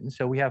regions,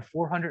 so we have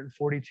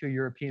 442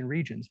 European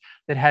regions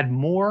that had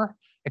more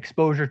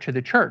exposure to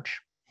the church,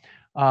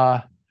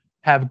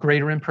 have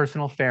greater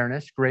impersonal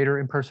fairness, greater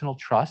impersonal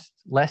trust,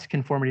 less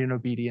conformity and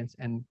obedience,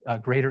 and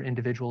greater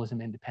individualism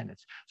and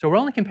independence. So we're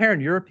only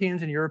comparing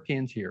Europeans and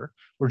Europeans here.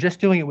 We're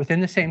just doing it within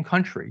the same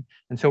country.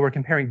 And so we're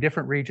comparing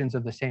different regions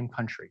of the same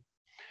country.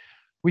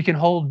 We can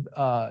hold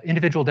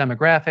individual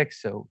demographics,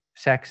 so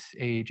sex,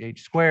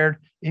 age squared,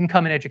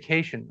 income and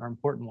education are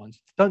important ones.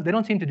 They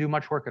don't seem to do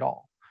much work at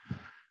all.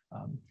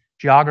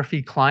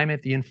 Geography,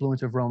 climate, the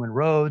influence of Roman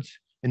roads,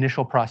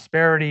 initial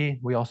prosperity.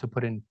 We also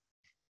put in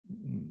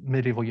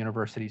medieval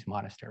universities,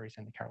 monasteries,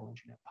 and the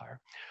Carolingian Empire.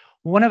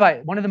 One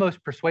of the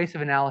most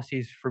persuasive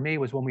analyses for me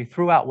was when we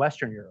threw out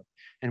Western Europe,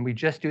 and we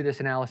just do this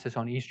analysis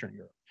on Eastern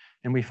Europe.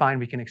 And we find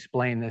we can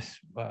explain this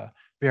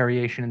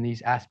variation in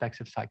these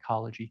aspects of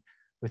psychology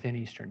within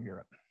Eastern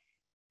Europe.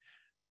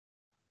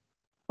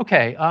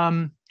 Okay,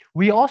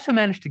 we also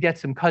managed to get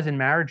some cousin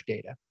marriage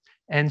data.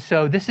 And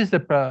so this is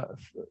the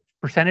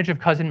percentage of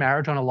cousin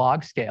marriage on a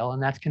log scale,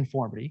 and that's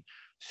conformity.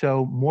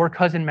 So more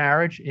cousin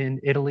marriage in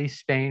Italy,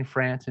 Spain,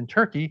 France, and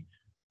Turkey,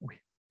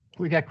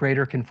 we get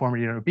greater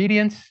conformity and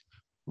obedience,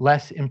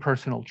 less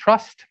impersonal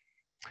trust,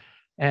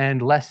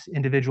 and less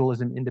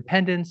individualism,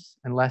 independence,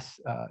 and less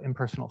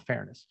impersonal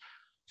fairness.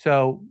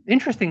 So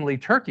interestingly,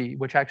 Turkey,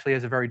 which actually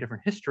has a very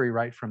different history,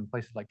 right, from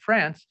places like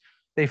France,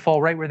 they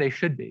fall right where they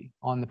should be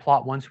on the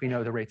plot once we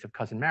know the rates of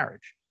cousin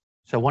marriage.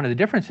 So one of the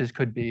differences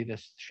could be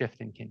this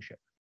shift in kinship.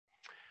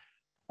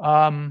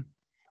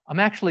 I'm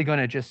actually going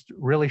to just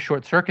really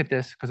short circuit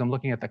this because I'm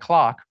looking at the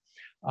clock.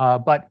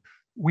 But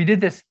we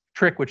did this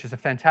trick, which is a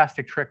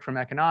fantastic trick from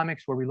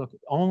economics, where we look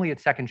only at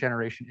second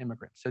generation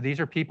immigrants. So these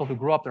are people who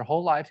grew up their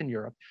whole lives in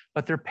Europe,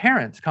 but their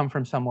parents come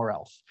from somewhere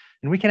else.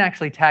 And we can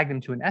actually tag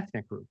them to an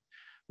ethnic group.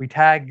 We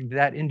tag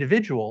that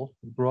individual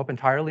who grew up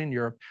entirely in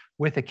Europe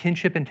with a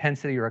kinship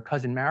intensity or a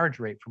cousin marriage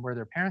rate from where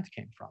their parents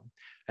came from.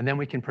 And then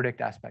we can predict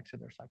aspects of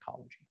their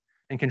psychology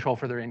and control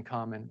for their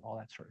income and all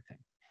that sort of thing.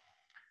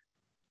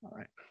 All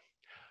right.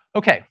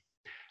 Okay.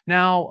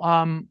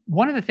 Now,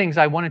 one of the things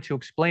I wanted to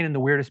explain in The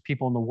Weirdest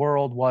People in the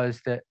World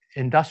was the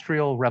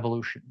Industrial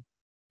Revolution.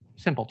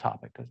 Simple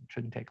topic, because it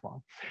shouldn't take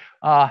long.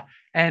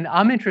 And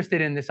I'm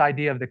interested in this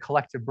idea of the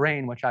collective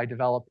brain, which I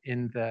developed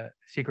in The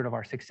Secret of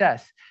Our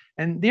Success.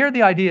 And there,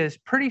 the idea is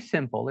pretty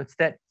simple. It's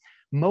that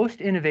most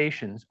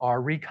innovations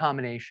are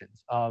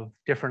recombinations of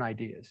different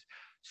ideas.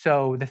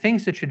 So the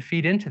things that should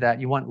feed into that,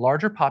 you want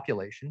larger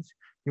populations,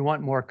 you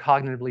want more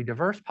cognitively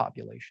diverse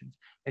populations,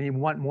 and you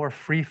want more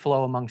free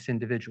flow amongst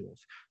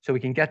individuals, so we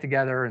can get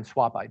together and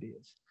swap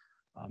ideas.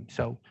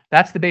 So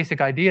that's the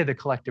basic idea of the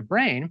collective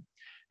brain.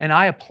 And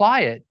I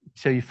apply it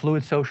to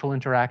fluid social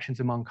interactions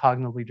among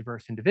cognitively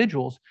diverse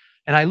individuals.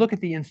 And I look at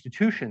the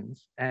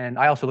institutions, and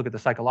I also look at the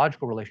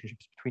psychological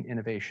relationships between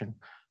innovation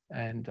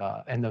and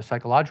those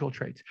psychological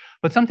traits.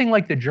 But something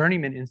like the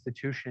journeyman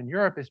institution in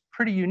Europe is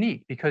pretty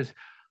unique, because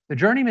the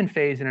journeyman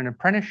phase in an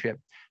apprenticeship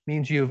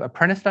means you've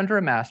apprenticed under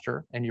a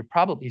master, and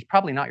he's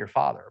probably not your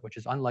father, which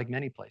is unlike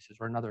many places,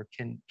 or another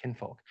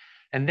kinfolk.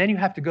 And then you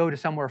have to go to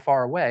somewhere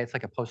far away. It's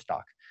like a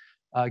postdoc.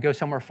 Go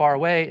somewhere far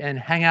away and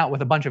hang out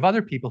with a bunch of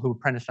other people who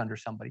apprenticed under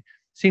somebody.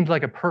 Seems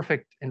like a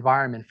perfect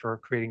environment for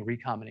creating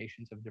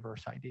recombinations of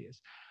diverse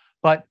ideas.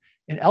 But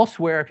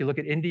elsewhere, if you look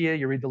at India,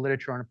 you read the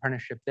literature on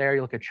apprenticeship there,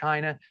 you look at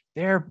China,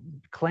 their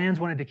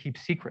clans wanted to keep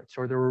secrets,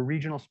 or there were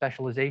regional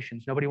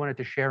specializations. Nobody wanted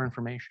to share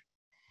information.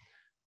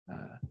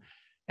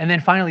 And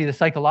then finally, the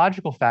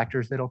psychological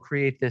factors that'll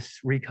create this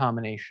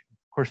recombination.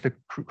 Of course, the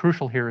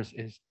crucial here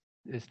is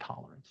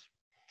tolerance.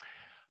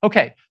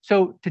 Okay,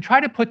 so to try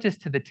to put this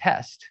to the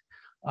test,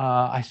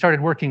 I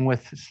started working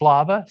with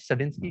Slava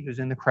Savinsky, who's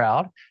in the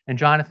crowd, and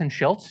Jonathan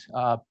Schiltz,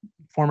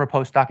 former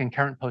postdoc and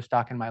current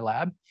postdoc in my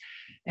lab.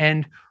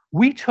 And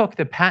we took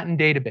the patent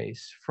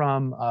database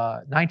from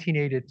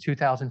 1980 to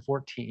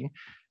 2014,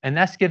 and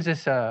this gives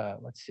us a,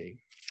 let's see,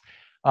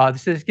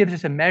 this gives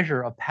us a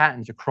measure of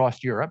patents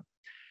across Europe.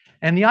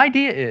 And the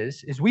idea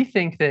is we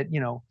think that,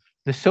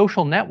 the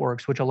social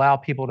networks which allow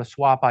people to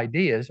swap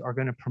ideas are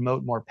going to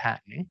promote more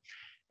patenting,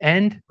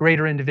 and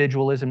greater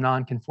individualism,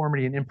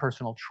 nonconformity, and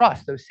impersonal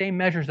trust. Those same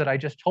measures that I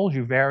just told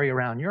you vary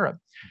around Europe,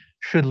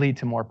 should lead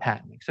to more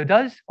patenting. So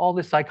does all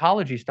this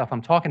psychology stuff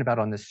I'm talking about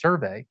on this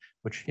survey,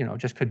 which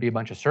just could be a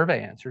bunch of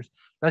survey answers,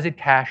 does it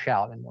cash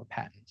out in more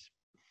patents?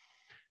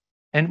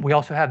 And we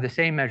also have the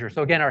same measure.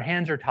 So again, our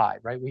hands are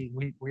tied, right?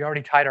 We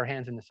already tied our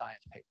hands in the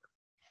science paper.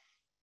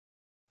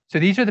 So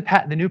these are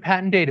the new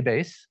patent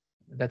database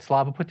that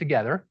Slava put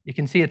together. You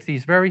can see it's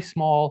these very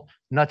small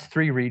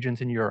NUTS3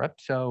 regions in Europe.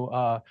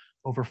 So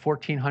over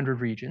 1,400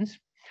 regions.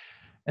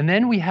 And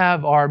then we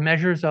have our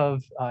measures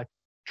of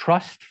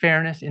trust,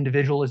 fairness,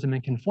 individualism,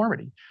 and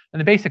conformity. And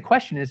the basic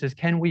question is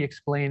can we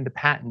explain the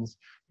patents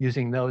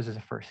using those as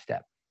a first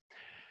step?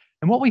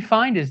 And what we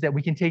find is that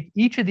we can take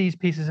each of these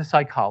pieces of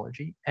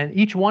psychology, and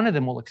each one of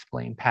them will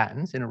explain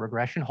patents in a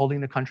regression, holding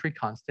the country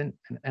constant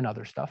and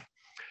other stuff.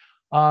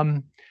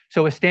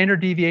 So a standard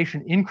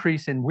deviation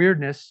increase in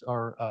weirdness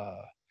or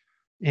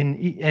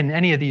in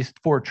any of these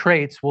four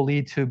traits will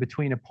lead to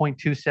between a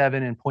 0.27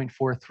 and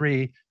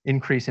 0.43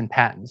 increase in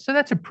patents. So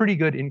that's a pretty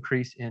good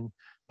increase in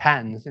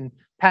patents. And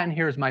patent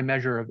here is my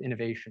measure of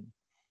innovation.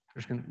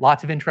 There's been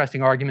lots of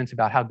interesting arguments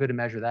about how good a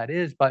measure that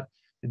is, but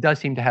it does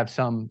seem to have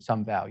some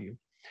value.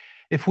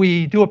 If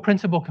we do a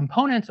principal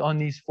components on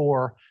these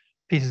four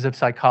pieces of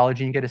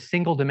psychology and get a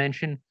single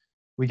dimension,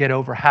 we get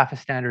over half a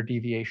standard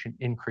deviation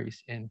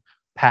increase in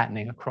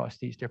patenting across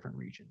these different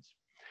regions.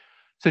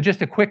 So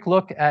just a quick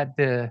look at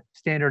the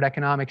standard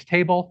economics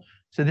table.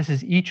 So this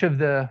is each of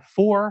the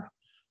four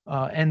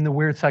and the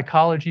weird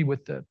psychology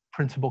with the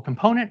principal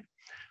component.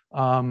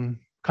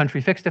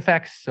 Country fixed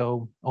effects,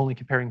 so only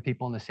comparing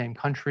people in the same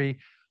country.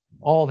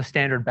 All the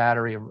standard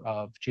battery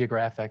of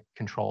geographic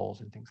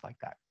controls and things like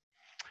that.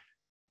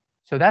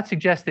 So that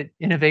suggests that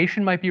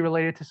innovation might be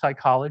related to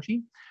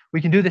psychology.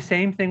 We can do the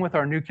same thing with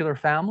our nuclear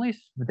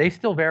families. They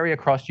still vary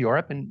across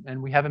Europe,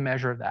 and we have a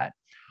measure of that.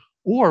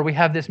 Or we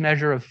have this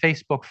measure of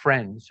Facebook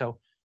friends. So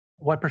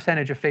what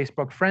percentage of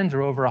Facebook friends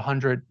are over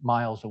 100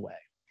 miles away.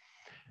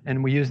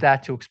 And we use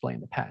that to explain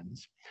the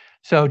patterns.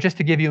 So just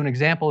to give you an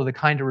example of the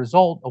kind of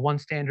result, a 1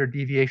 standard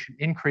deviation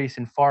increase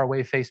in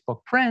faraway Facebook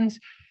friends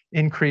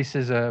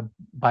increases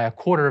by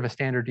 1/4 of a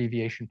standard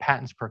deviation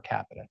patents per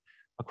capita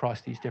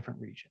across these different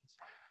regions.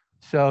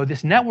 So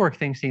this network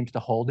thing seems to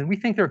hold, and we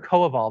think they're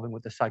co-evolving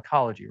with the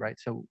psychology, right?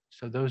 So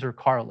those are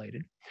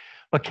correlated.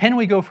 But can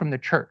we go from the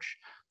church?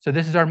 So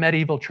this is our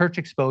medieval church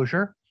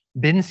exposure,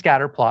 bin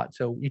scatter plot.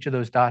 So each of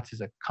those dots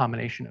is a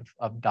combination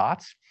of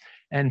dots,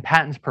 and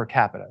patents per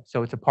capita.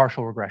 So it's a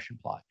partial regression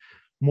plot.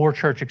 More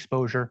church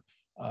exposure,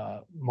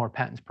 more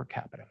patents per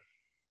capita.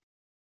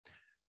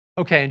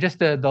 Okay, and just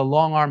the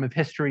long arm of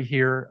history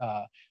here.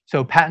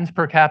 So patents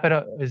per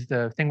capita is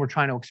the thing we're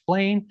trying to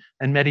explain,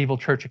 and medieval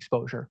church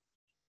exposure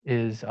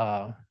is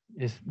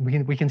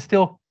we can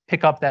still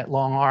pick up that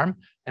long arm,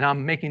 and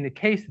I'm making the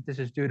case that this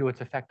is due to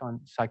its effect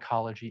on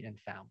psychology and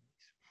families.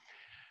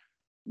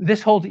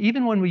 This holds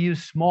even when we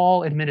use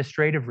small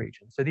administrative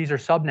regions. So these are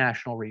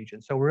subnational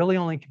regions. So we're really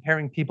only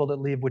comparing people that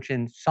live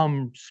within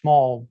some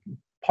small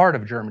part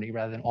of Germany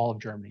rather than all of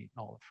Germany and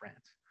all of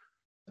France,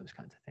 those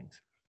kinds of things.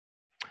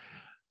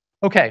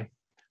 Okay,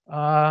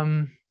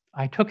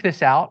 I took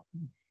this out,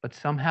 but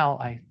somehow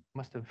I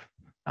must have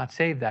not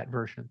saved that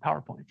version of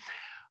PowerPoint.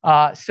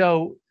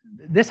 So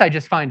this I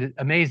just find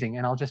amazing,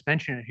 and I'll just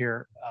mention it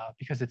here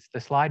because the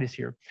slide is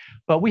here.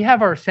 But we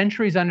have our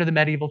centuries under the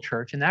medieval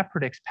church, and that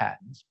predicts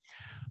patents.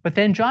 But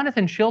then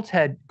Jonathan Schiltz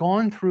had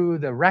gone through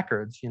the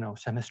records,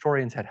 some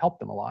historians had helped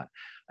them a lot,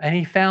 and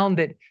he found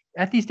that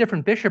at these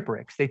different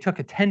bishoprics, they took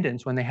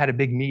attendance when they had a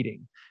big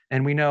meeting.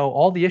 And we know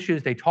all the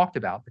issues they talked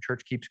about. The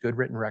church keeps good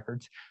written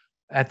records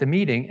at the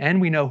meeting, and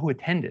we know who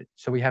attended.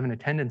 So we have an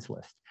attendance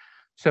list.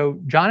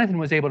 So Jonathan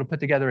was able to put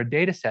together a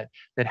data set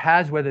that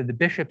has whether the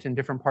bishops in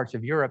different parts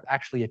of Europe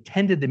actually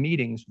attended the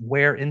meetings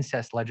where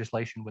incest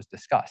legislation was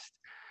discussed.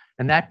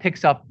 And that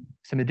picks up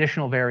some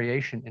additional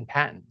variation in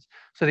patents.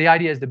 So the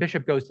idea is the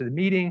bishop goes to the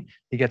meeting,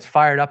 he gets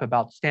fired up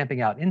about stamping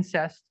out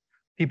incest.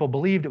 People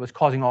believed it was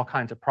causing all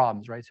kinds of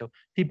problems, right? So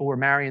people were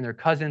marrying their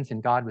cousins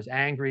and God was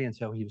angry, and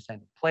so he was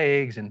sending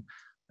plagues and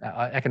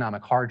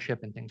economic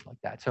hardship and things like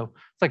that. So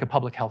it's like a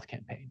public health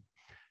campaign.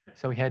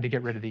 So he had to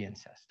get rid of the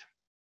incest.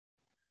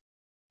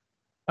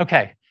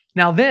 Okay,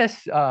 now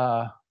this,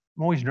 I'm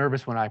always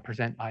nervous when I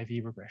present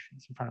IV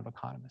regressions in front of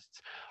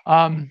economists.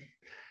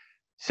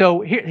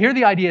 So here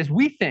the idea is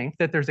we think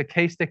that there's a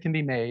case that can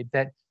be made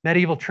that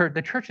medieval church,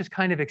 the church is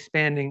kind of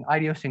expanding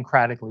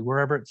idiosyncratically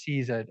wherever it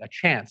sees a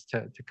chance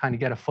to kind of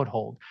get a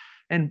foothold.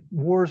 And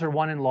wars are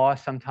won and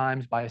lost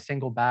sometimes by a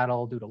single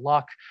battle due to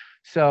luck.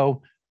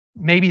 So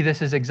maybe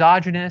this is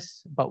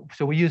exogenous, but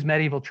so we use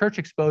medieval church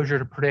exposure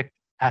to predict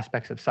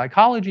aspects of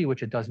psychology,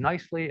 which it does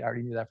nicely. I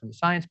already knew that from the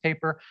science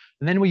paper.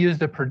 And then we use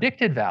the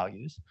predicted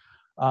values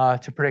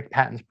to predict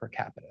patents per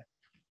capita.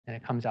 And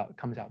it comes out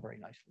very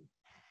nicely.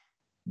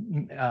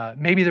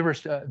 Maybe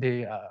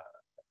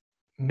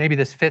maybe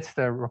this fits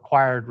the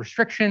required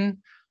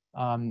restriction,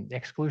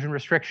 exclusion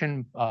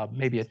restriction.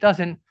 Maybe it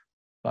doesn't,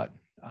 but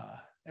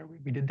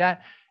we did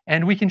that.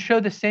 And we can show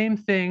the same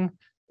thing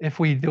if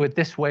we do it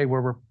this way,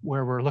 where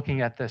we're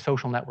looking at the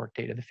social network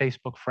data, the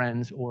Facebook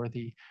friends or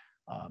the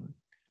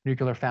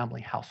nuclear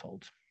family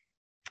households.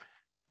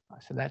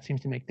 So that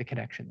seems to make the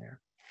connection there.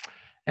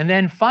 And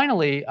then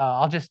finally,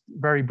 I'll just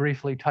very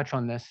briefly touch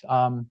on this.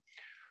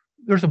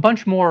 There's a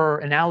bunch more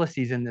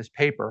analyses in this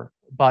paper,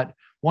 but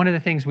one of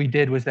the things we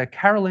did was that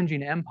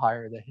Carolingian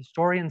Empire, the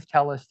historians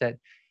tell us that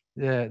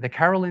the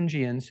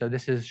Carolingians, so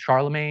this is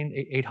Charlemagne,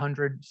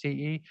 800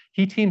 CE,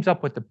 he teams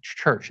up with the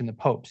church and the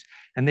popes,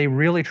 and they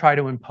really try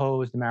to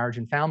impose the marriage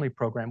and family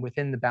program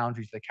within the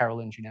boundaries of the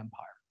Carolingian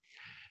Empire.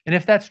 And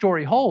if that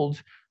story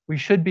holds, we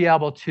should be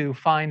able to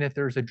find that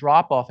there's a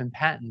drop-off in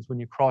patents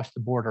when you cross the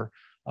border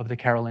of the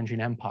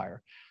Carolingian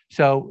Empire.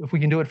 So if we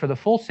can do it for the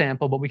full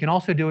sample, but we can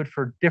also do it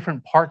for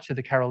different parts of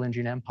the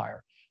Carolingian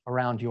Empire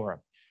around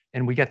Europe.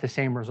 And we get the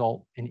same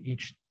result in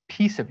each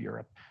piece of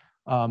Europe.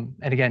 And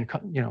again,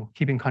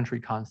 keeping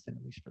country constant,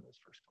 at least for those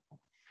first couple.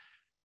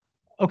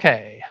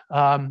 Okay,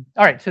 all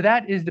right, so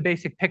that is the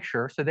basic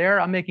picture. So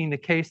there I'm making the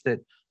case that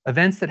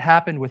events that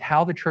happened with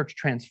how the church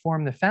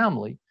transformed the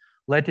family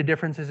led to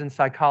differences in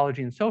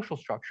psychology and social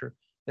structure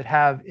that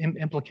have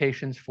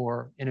implications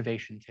for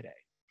innovation today.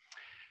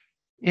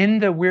 In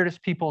the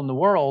weirdest people in the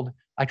world,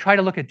 I try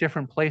to look at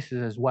different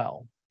places as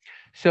well.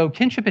 So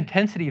kinship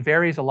intensity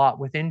varies a lot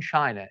within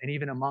China and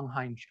even among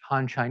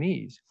Han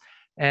Chinese.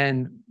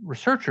 And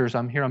researchers,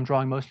 I'm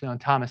drawing mostly on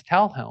Thomas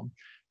Talhelm,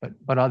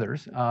 but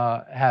others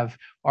have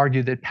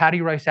argued that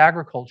paddy rice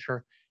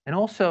agriculture and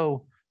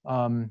also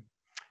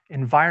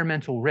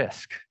environmental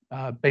risk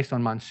based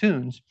on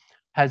monsoons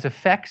has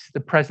affects the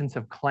presence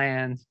of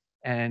clans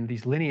and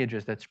these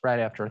lineages that spread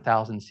after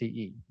 1000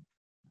 CE.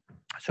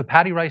 So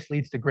paddy rice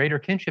leads to greater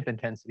kinship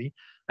intensity,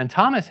 and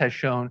Thomas has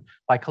shown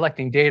by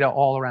collecting data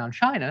all around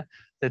China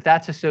that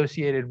that's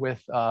associated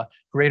with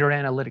greater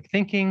analytic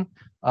thinking,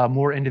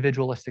 more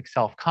individualistic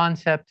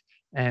self-concept,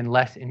 and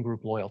less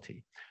in-group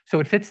loyalty. So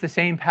it fits the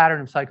same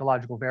pattern of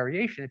psychological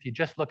variation if you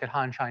just look at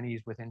Han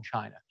Chinese within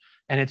China.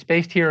 And it's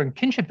based here in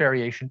kinship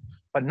variation,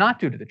 but not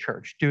due to the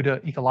church, due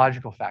to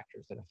ecological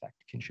factors that affect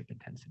kinship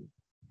intensity.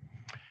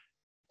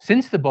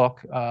 Since the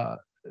book,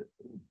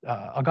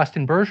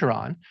 Augustin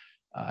Bergeron,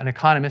 an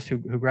economist who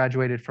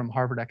graduated from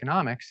Harvard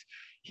Economics,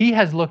 he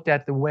has looked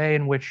at the way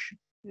in which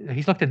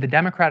he's looked at the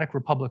Democratic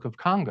Republic of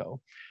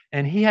Congo,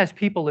 and he has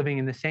people living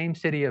in the same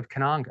city of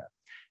Kananga,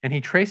 and he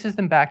traces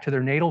them back to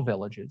their natal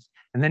villages,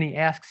 and then he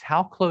asks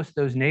how close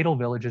those natal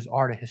villages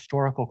are to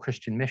historical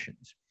Christian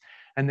missions.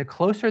 And the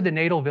closer the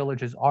natal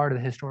villages are to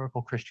the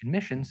historical Christian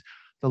missions,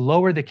 the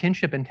lower the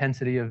kinship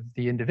intensity of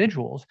the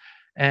individuals,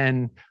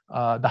 and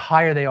the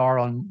higher they are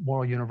on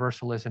moral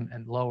universalism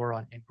and lower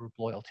on in-group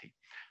loyalty.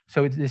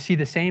 So you see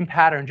the same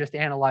pattern, just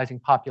analyzing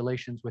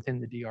populations within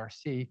the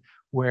DRC,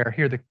 where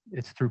here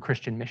it's through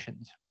Christian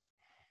missions.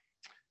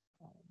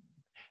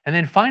 And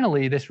then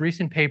finally, this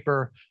recent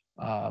paper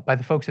by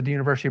the folks at the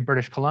University of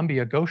British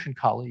Columbia, Goshen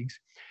colleagues,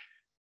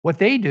 what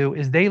they do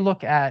is they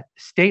look at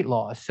state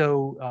laws.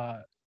 So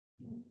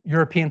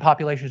European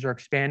populations are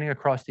expanding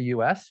across the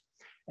US,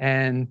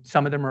 and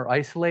some of them are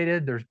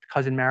isolated. There's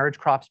cousin marriage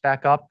crops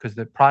back up because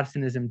the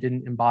Protestantism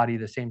didn't embody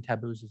the same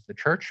taboos as the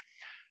church.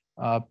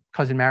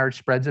 Cousin marriage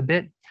spreads a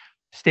bit.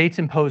 States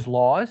impose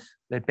laws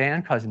that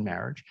ban cousin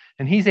marriage,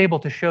 and he's able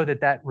to show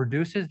that that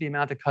reduces the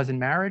amount of cousin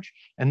marriage,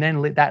 and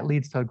then that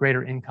leads to a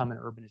greater income and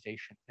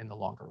urbanization in the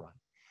longer run.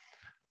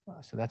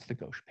 So that's the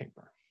Ghosh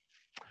paper.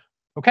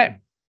 Okay.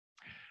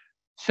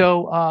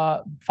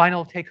 So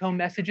final take-home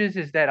messages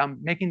is that I'm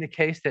making the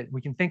case that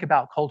we can think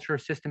about culture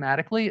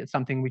systematically. It's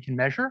something we can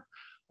measure.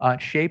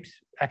 It shapes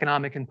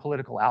economic and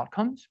political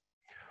outcomes.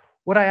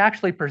 What I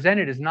actually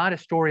presented is not a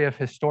story of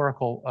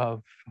historical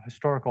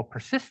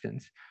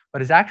persistence,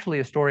 but is actually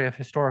a story of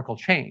historical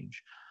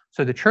change.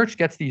 So the church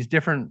gets these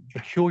different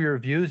peculiar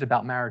views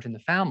about marriage and the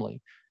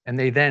family, and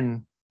they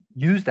then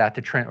use that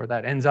to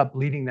that ends up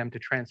leading them to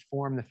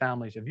transform the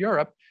families of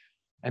Europe,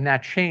 and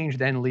that change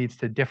then leads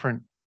to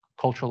different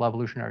cultural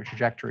evolutionary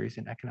trajectories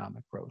in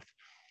economic growth.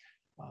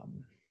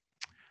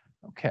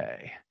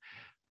 Okay.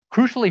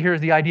 Crucially,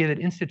 here's the idea that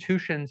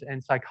institutions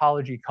and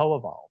psychology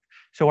co-evolve.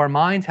 So our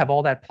minds have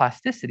all that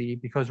plasticity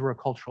because we're a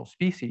cultural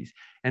species,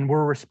 and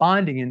we're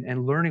responding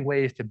and learning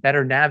ways to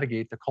better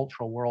navigate the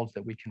cultural worlds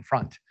that we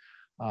confront.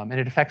 And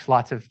it affects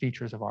lots of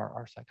features of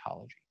our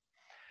psychology.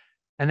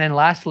 And then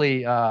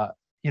lastly,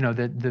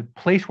 the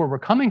place where we're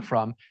coming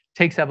from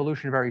takes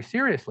evolution very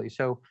seriously.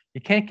 So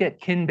you can't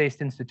get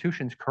kin-based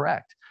institutions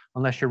correct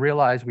unless you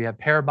realize we have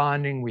pair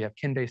bonding, we have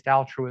kin-based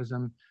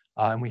altruism,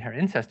 and we have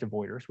incest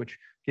avoiders, which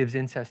gives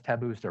incest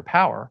taboos their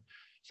power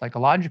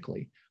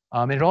psychologically.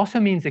 And it also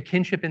means that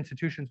kinship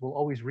institutions will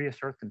always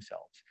reassert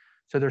themselves.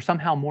 So they're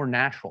somehow more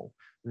natural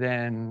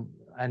than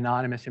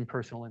anonymous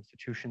impersonal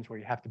institutions where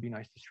you have to be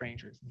nice to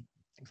strangers and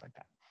things like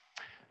that.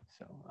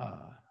 So,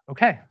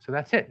 okay, so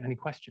that's it. Any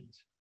questions?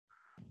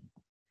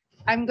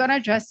 I'm gonna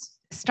just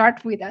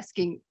start with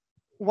asking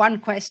one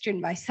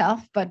question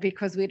myself, but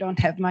because we don't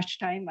have much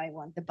time, I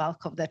want the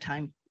bulk of the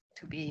time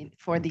to be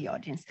for the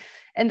audience.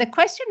 And the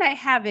question I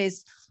have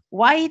is,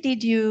 why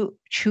did you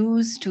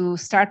choose to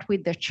start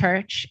with the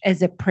church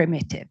as a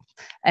primitive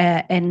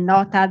and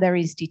not other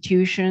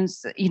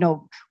institutions? You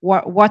know,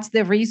 what's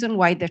the reason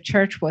why the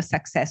church was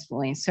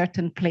successful in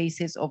certain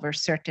places over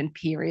certain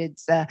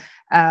periods?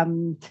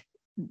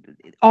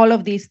 All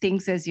of these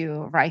things, as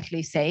you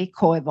rightly say,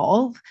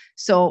 co-evolve.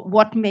 So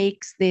what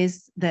makes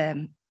this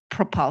the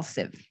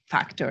propulsive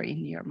factor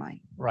in your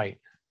mind? Right.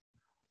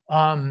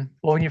 Well,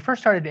 when you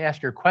first started to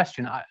ask your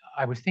question,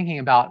 I was thinking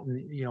about,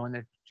 in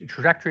the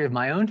trajectory of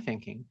my own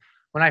thinking.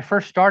 When I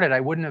first started,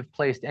 I wouldn't have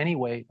placed any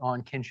weight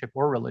on kinship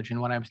or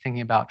religion when I was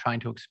thinking about trying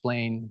to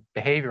explain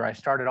behavior. I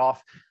started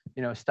off,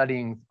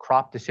 studying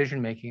crop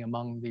decision-making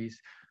among these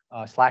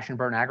slash and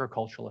burn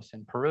agriculturalists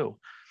in Peru.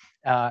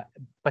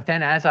 But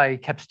then as I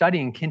kept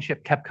studying,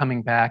 kinship kept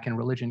coming back and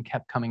religion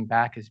kept coming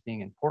back as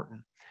being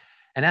important.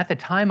 And at the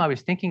time, I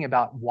was thinking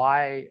about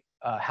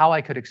how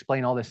I could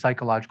explain all this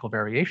psychological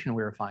variation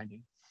we were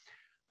finding.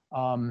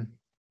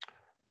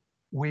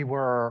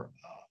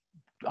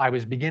 I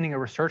was beginning a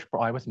research,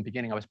 I was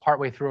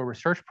partway through a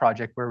research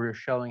project where we were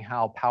showing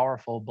how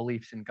powerful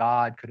beliefs in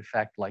God could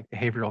affect like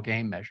behavioral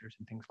game measures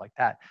and things like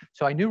that.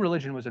 So I knew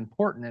religion was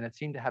important and it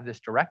seemed to have this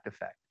direct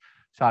effect.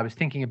 So I was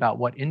thinking about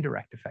what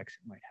indirect effects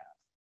it might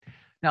have.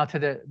 Now to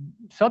the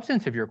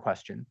substance of your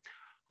question,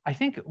 I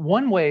think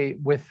one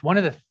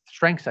of the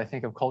strengths I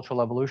think of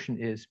cultural evolution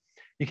is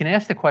you can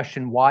ask the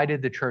question, why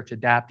did the church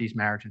adapt these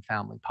marriage and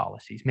family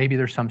policies? Maybe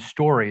there's some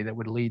story that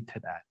would lead to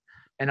that.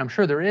 And I'm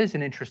sure there is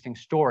an interesting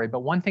story,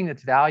 but one thing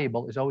that's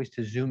valuable is always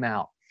to zoom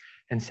out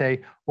and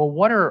say, well,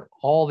 what are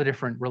all the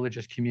different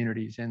religious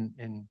communities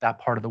in that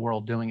part of the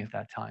world doing at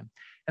that time?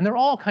 And they're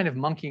all kind of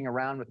monkeying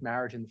around with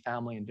marriage and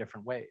family in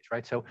different ways,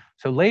 right? So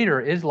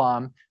later,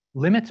 Islam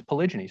limits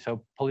polygyny.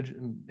 So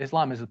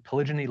Islam is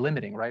polygyny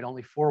limiting, right?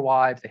 Only 4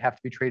 wives, they have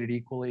to be treated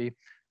equally.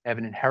 They have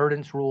an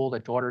inheritance rule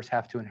that daughters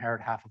have to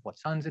inherit half of what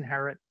sons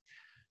inherit.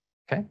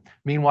 Okay.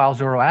 Meanwhile,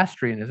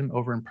 Zoroastrianism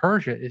over in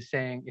Persia is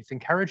saying it's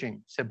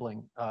encouraging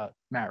sibling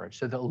marriage.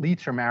 So the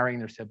elites are marrying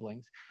their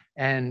siblings,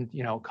 and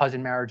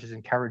cousin marriage is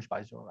encouraged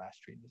by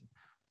Zoroastrianism.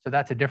 So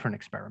that's a different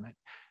experiment.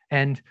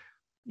 And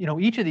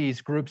each of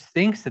these groups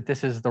thinks that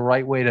this is the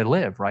right way to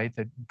live, right?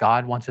 That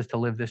God wants us to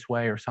live this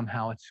way, or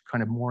somehow it's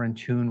kind of more in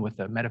tune with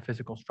the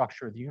metaphysical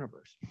structure of the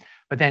universe.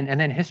 But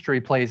then history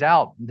plays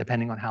out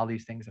depending on how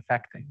these things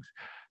affect things.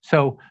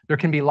 So there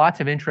can be lots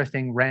of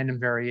interesting random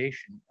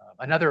variation.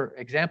 Another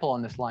example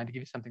on this line, to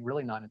give you something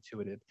really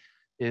non-intuitive,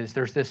 is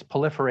there's this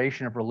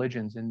proliferation of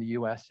religions in the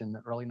US in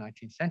the early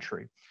 19th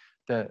century.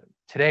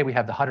 Today we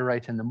have the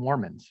Hutterites and the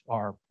Mormons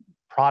are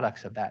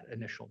products of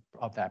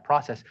that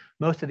process.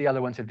 Most of the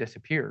other ones have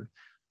disappeared.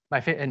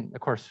 And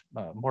of course,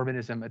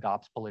 Mormonism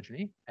adopts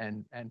polygyny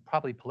and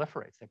probably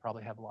proliferates. They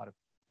probably have a lot of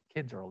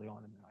kids early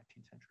on in the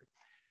 19th century.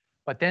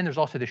 But then there's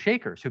also the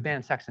Shakers who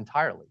ban sex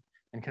entirely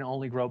and can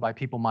only grow by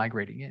people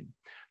migrating in.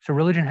 So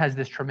religion has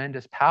this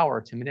tremendous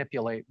power to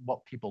manipulate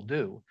what people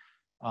do.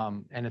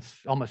 And it's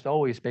almost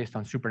always based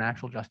on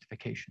supernatural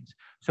justifications.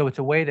 So it's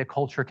a way that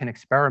culture can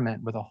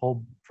experiment with a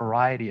whole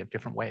variety of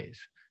different ways,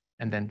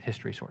 and then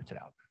history sorts it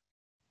out.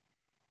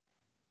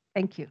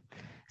 Thank you.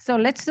 So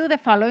let's do the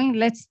following.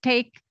 Let's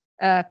take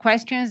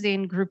questions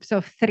in groups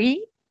of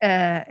 3,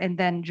 and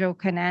then Joe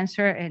can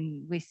answer,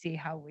 and we see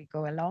how we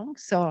go along.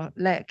 So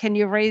can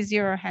you raise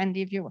your hand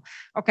if you want?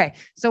 Okay,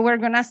 so we're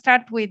going to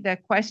start with the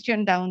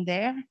question down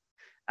there,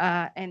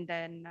 and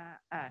then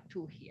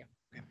 2 here.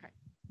 Okay.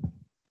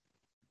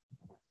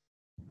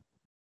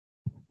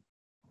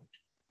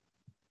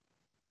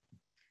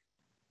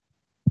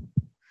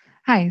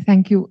 Hi,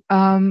 thank you.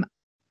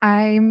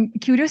 I'm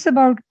curious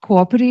about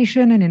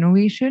cooperation and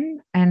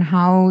innovation and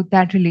how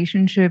that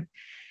relationship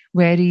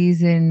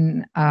varies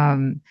in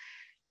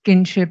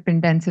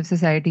kinship-intensive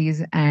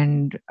societies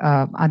and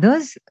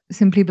others,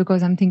 simply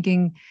because I'm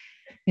thinking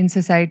in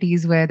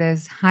societies where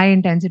there's high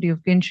intensity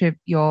of kinship,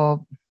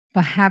 you're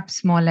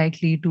perhaps more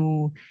likely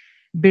to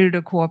build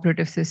a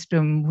cooperative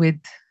system with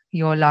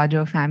your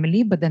larger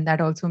family, but then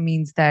that also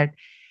means that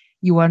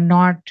you are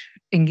not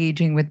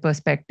engaging with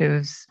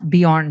perspectives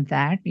beyond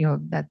that,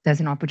 that there's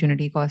an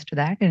opportunity cost to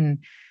that, and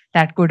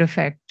that could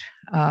affect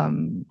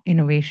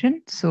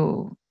innovation.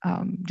 So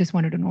just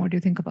wanted to know what you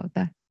think about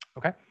that.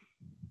 Okay.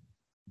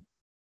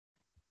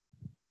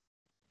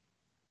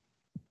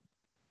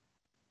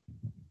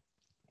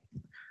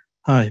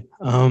 Hi.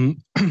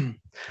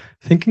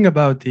 Thinking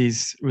about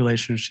this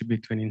relationship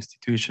between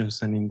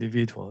institutions and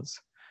individuals,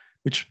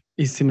 which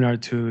is similar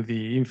to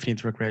the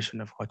infinite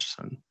regression of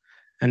Hodgson,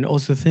 and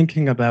also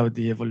thinking about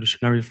the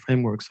evolutionary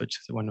framework, such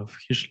as the one of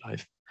his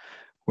life,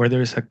 where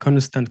there is a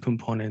constant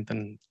component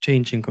and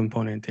changing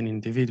component in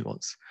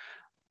individuals.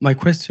 My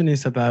question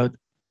is about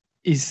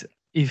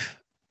if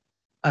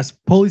as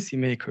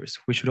policymakers,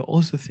 we should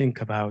also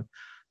think about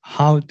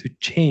how to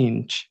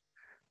change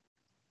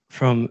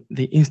from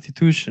the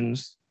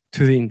institutions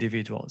to the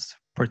individuals,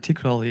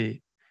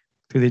 particularly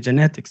to the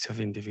genetics of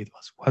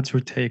individuals. What's your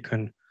take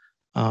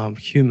on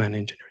human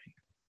engineering?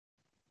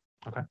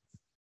 Okay.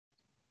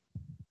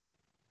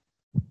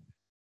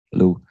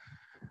 Hello.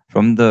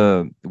 From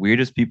the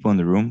weirdest people in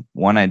the room,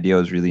 one idea I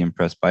was really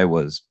impressed by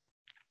was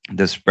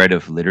the spread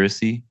of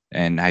literacy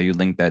and how you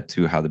link that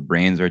to how the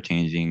brains are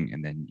changing.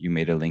 And then you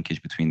made a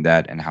linkage between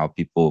that and how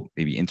people,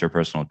 maybe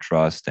interpersonal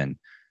trust and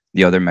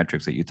the other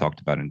metrics that you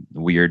talked about in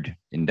the weird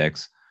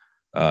index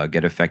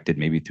get affected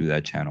maybe through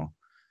that channel.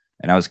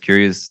 And I was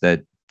curious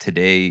that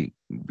today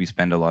we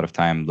spend a lot of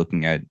time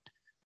looking at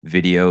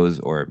videos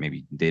or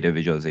maybe data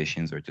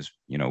visualizations, or just,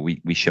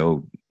 we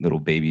show little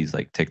babies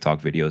like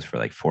TikTok videos for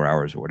like 4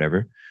 hours or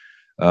whatever.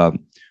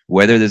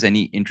 Whether there's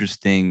any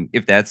interesting,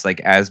 if that's like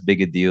as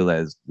big a deal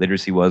as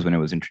literacy was when it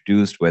was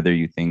introduced, whether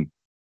you think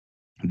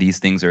these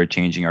things are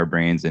changing our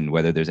brains, and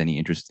whether there's any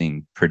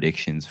interesting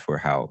predictions for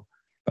how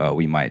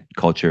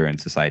culture and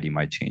society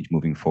might change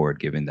moving forward,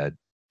 given that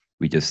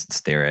we just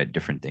stare at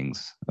different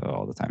things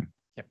all the time.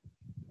 Yep.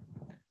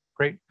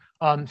 Great.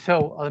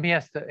 So let me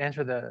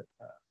answer the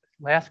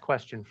last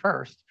question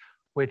first,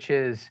 which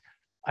is,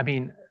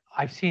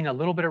 I've seen a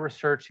little bit of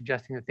research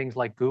suggesting that things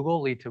like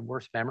Google lead to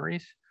worse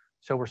memories.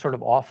 So we're sort of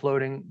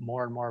offloading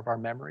more and more of our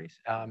memories.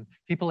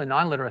 People in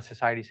non-literate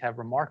societies have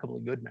remarkably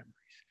good memories.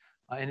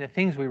 And the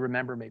things we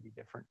remember may be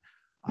different.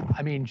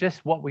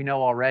 Just what we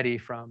know already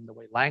from the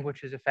way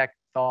languages affect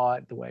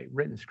thought, the way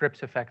written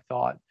scripts affect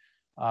thought,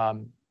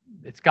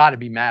 it's got to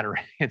be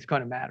mattering. It's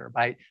going to matter.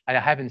 But I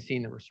haven't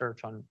seen the research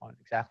on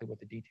exactly what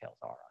the details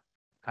are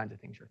on kinds of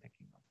things you're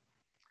thinking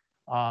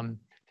of.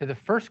 To the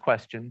first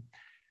question,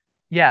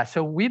 yeah,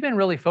 so we've been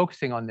really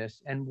focusing on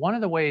this. And one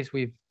of the ways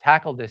we've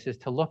tackled this is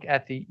to look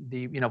at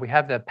we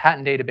have the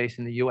patent database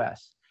in the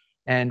US,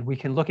 and we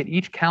can look at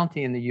each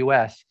county in the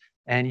US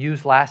and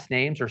use last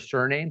names or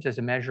surnames as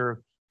a measure of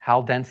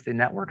how dense the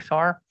networks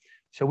are.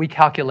 So we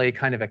calculate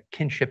kind of a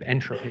kinship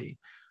entropy.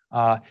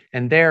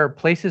 And there,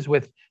 places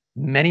with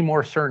many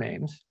more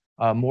surnames,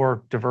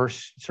 more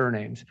diverse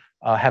surnames,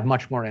 have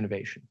much more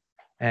innovation.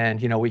 And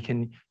we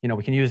can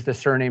use the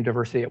surname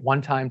diversity at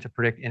one time to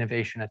predict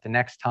innovation at the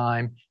next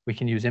time. We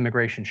can use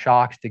immigration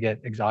shocks to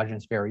get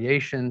exogenous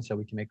variation, so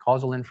we can make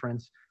causal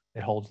inference.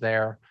 It holds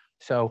there.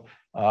 So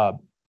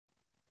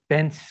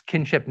dense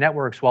kinship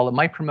networks, while it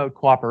might promote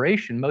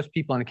cooperation, most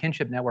people in a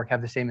kinship network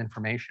have the same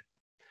information.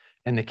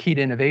 And the key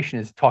to innovation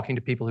is talking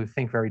to people who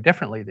think very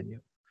differently than you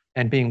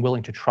and being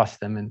willing to trust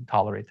them and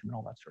tolerate them and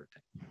all that sort of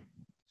thing.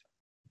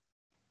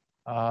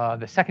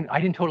 The second, I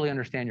didn't totally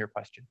understand your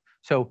question.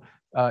 So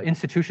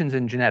institutions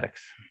and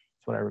genetics,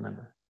 that's what I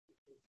remember.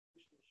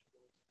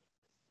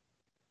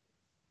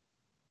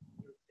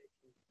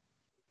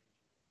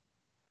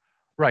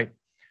 Right.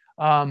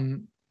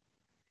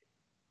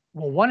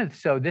 Well,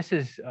 this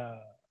is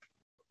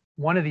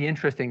one of the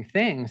interesting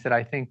things that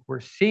I think we're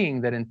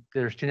seeing, that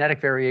there's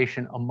genetic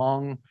variation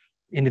among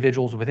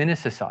individuals within a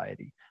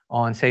society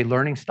on, say,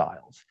 learning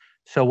styles.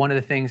 So one of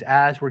the things,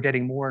 as we're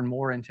getting more and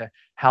more into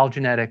how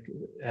genetic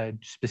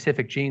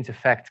specific genes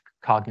affect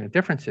cognitive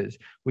differences,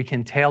 we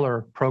can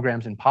tailor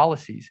programs and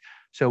policies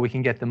so we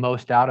can get the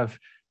most out of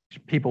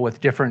people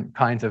with different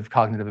kinds of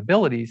cognitive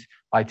abilities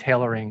by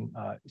tailoring.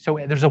 So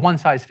there's a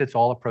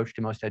one-size-fits-all approach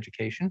to most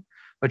education,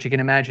 but you can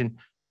imagine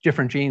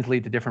different genes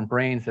lead to different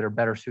brains that are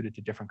better suited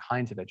to different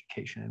kinds of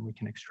education, and we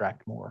can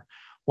extract more.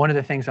 One of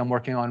the things I'm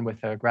working on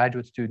with a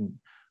graduate student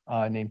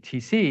named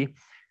TC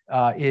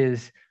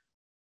is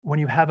when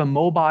you have a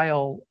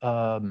mobile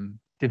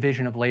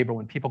division of labor,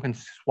 when people can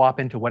swap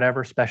into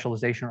whatever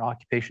specialization or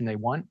occupation they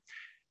want,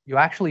 you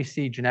actually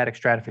see genetic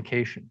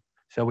stratification.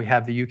 So we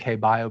have the UK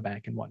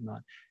Biobank and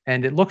whatnot.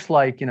 And it looks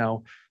like,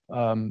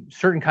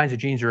 certain kinds of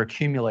genes are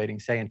accumulating,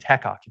 say, in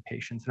tech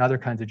occupations, and other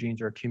kinds of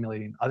genes are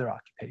accumulating in other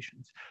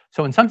occupations.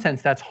 So in some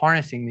sense, that's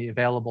harnessing the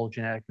available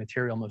genetic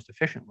material most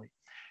efficiently.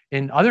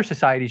 In other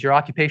societies, your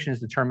occupation is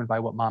determined by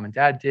what mom and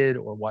dad did,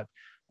 or what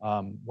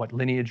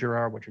lineage you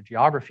are, what your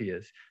geography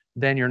is.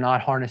 Then you're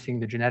not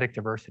harnessing the genetic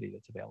diversity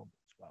that's available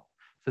as well.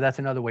 So that's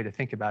another way to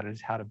think about it, is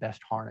how to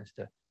best harness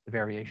the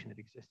variation that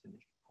exists in the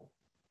gene pool.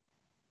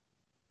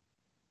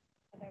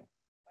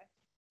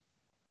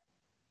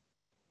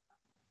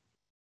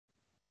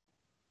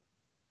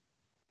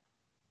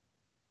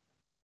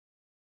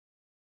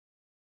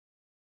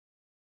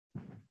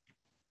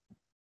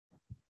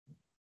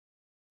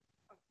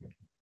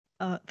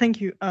 Thank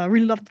you.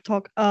 Really love the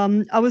talk.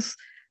 I was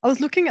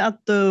looking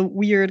at the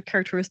weird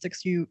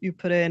characteristics you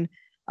put in: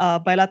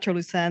 bilateral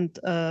descent,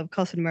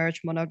 cousin marriage,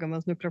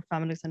 monogamous, nuclear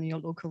families, and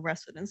local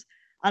residence.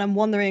 And I'm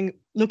wondering,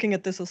 looking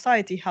at the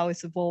society, how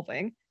it's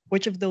evolving,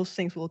 which of those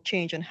things will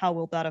change, and how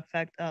will that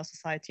affect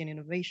society and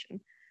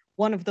innovation?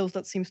 One of those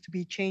that seems to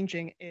be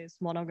changing is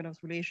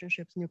monogamous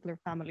relationships, nuclear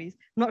families.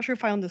 I'm not sure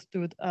if I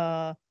understood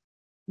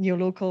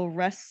neolocal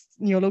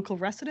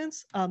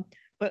residence.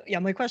 But yeah,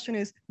 my question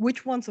is,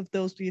 which ones of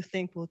those do you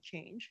think will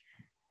change,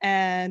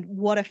 and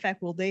what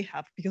effect will they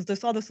have? Because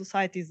there's other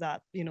societies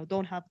that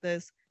don't have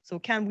this. So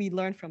can we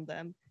learn from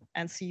them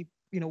and see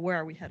where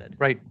are we headed?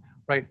 Right.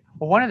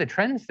 Well, one of the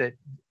trends that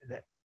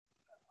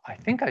I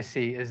think I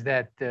see is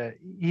that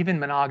even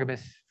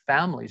monogamous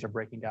families are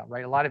breaking down.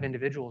 Right, a lot of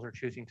individuals are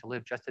choosing to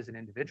live just as an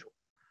individual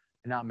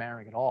and not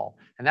marrying at all,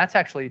 and that's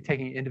actually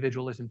taking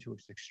individualism to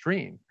its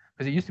extreme.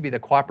 Because it used to be the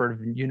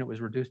cooperative unit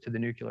was reduced to the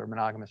nuclear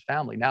monogamous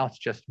family. Now it's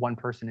just one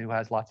person who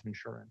has lots of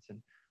insurance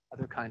and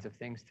other kinds of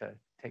things to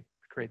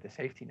create the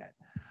safety net.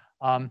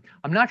 I'm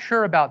not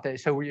sure about that.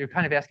 So you're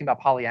kind of asking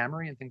about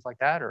polyamory and things like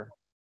that, or?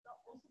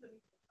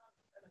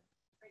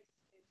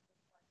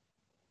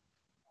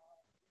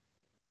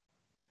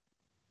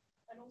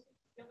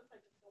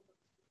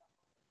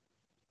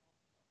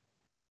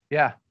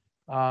 Yeah.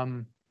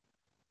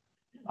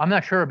 I'm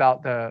not sure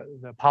about the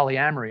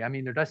polyamory. I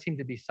mean, there does seem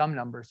to be some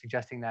numbers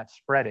suggesting that's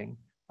spreading,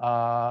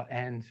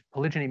 and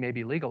polygyny may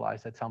be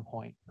legalized at some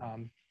point.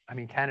 I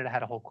mean, Canada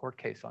had a whole court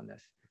case on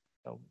this,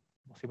 so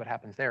we'll see what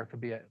happens there. It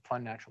could be a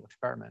fun natural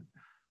experiment.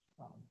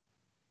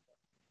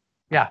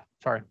 Yeah,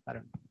 sorry, I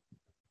don't.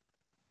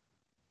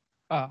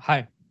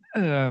 Hi,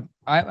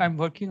 I'm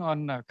working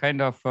on kind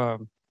of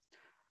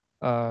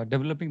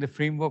developing the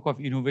framework of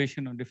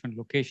innovation on different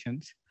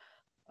locations.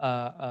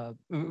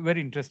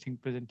 Very interesting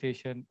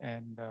presentation,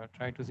 and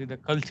try to see the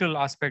cultural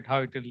aspect, how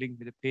it will link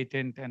with the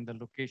patent and the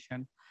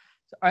location.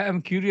 So I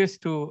am curious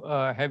to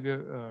have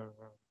your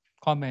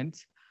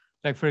comments.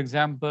 Like, for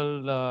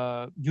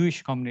example,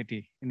 Jewish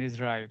community in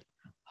Israel,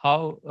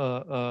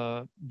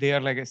 how they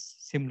are like a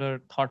similar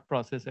thought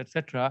process,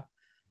 etc.,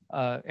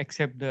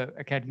 except the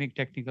academic,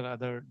 technical,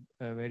 other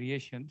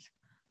variations,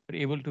 but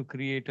able to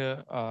create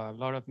a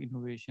lot of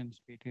innovations,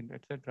 patent,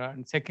 etc.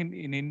 And second,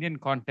 in Indian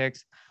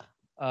context,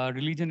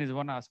 religion is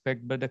one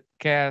aspect, but the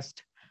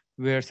caste,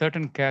 where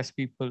certain caste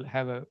people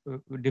have a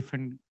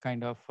different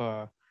kind of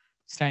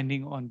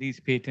standing on these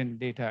patent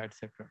data,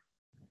 etc.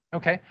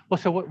 Okay. Well,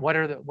 so what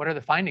are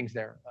the findings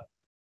there?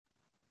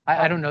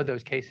 I don't know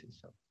those cases.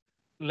 So,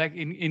 like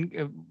in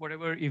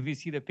whatever, if we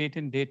see the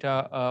patent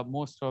data,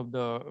 most of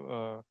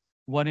the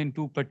 1 and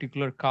 2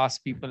 particular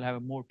caste people have a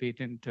more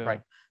patent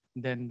right.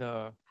 than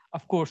the.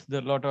 Of course,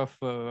 the lot of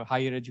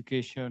higher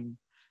education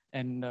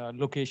and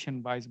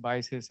location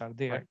biases are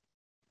there. Right.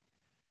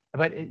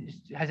 But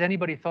has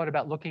anybody thought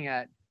about looking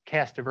at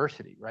caste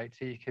diversity, right?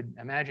 So you could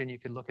imagine you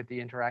could look at the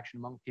interaction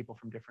among people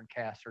from different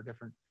castes or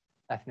different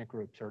ethnic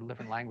groups or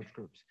different language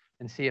groups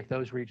and see if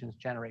those regions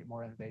generate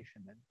more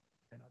innovation than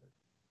others.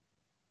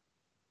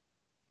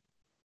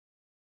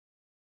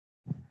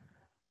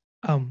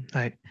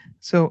 Hi.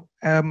 So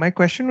my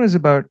question was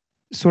about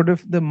sort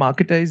of the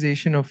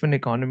marketization of an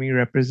economy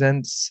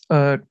represents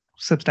a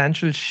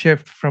substantial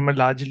shift from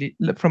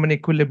an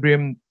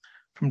equilibrium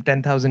from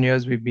 10,000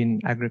 years we've been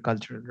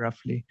agricultural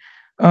roughly.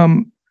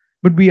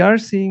 But we are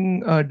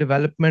seeing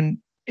development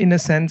in a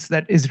sense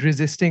that is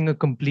resisting a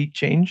complete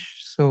change.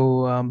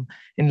 So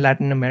in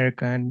Latin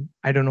America, and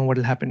I don't know what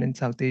will happen in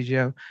South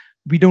Asia,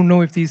 we don't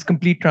know if these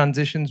complete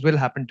transitions will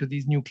happen to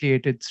these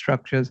nucleated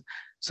structures.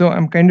 So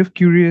I'm kind of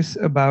curious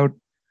about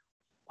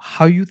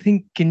how you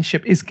think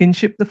is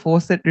kinship the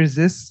force that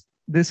resists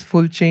this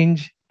full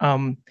change?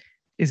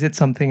 Is it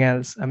something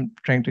else? I'm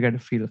trying to get a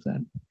feel of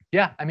that.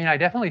 Yeah, I mean, I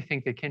definitely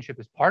think that kinship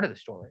is part of the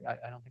story.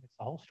 I don't think it's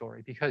the whole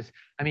story because,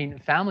 I mean,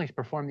 families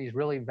perform these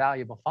really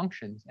valuable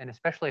functions, and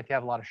especially if you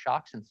have a lot of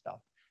shocks and stuff,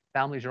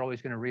 families are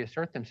always going to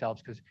reassert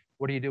themselves because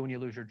what do you do when you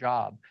lose your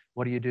job?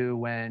 What do you do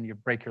when you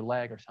break your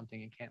leg or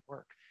something and can't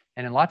work?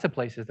 And in lots of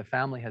places, the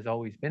family has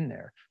always been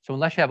there. So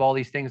unless you have all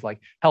these things like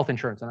health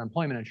insurance and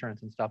unemployment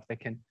insurance and stuff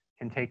that can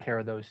take care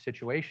of those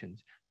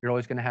situations, you're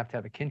always going to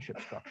have a kinship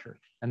structure.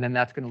 And then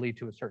that's going to lead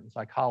to a certain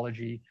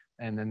psychology,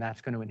 and then that's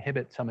going to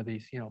inhibit some of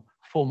these,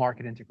 full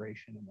market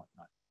integration and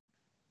whatnot.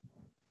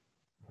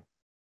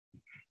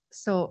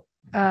 So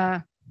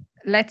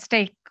let's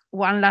take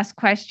one last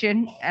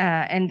question,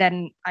 and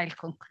then I'll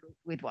conclude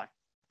with one.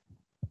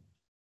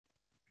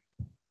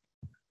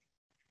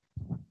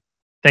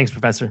 Thanks,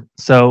 Professor.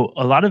 So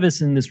a lot of us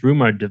in this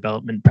room are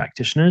development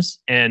practitioners,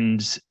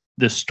 and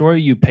the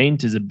story you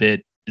paint is a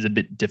bit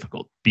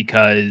difficult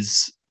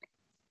because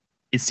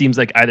it seems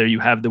like either you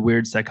have the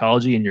weird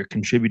psychology and you're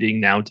contributing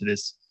now to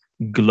this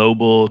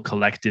global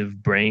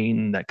collective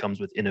brain that comes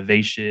with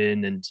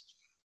innovation and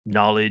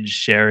knowledge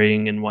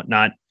sharing and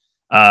whatnot,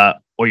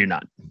 or you're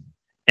not.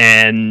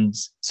 And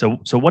so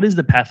what is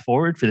the path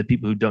forward for the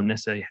people who don't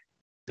necessarily,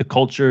 the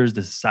cultures,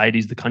 the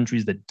societies, the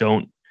countries that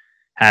don't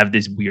have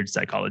these weird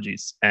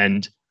psychologies,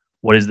 and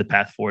what is the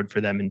path forward for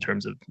them in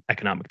terms of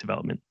economic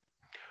development?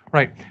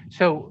 Right.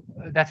 So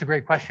that's a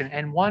great question.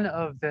 And one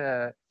of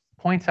the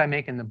points I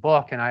make in the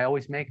book, and I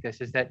always make this,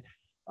 is that,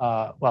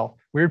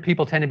 weird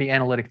people tend to be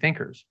analytic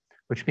thinkers,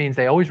 which means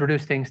they always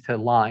reduce things to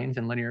lines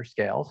and linear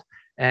scales.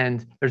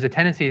 And there's a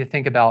tendency to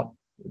think about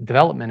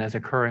development as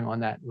occurring on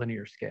that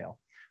linear scale.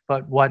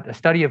 But what a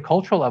study of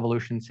cultural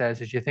evolution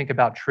says is you think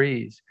about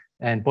trees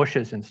and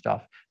bushes and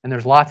stuff, and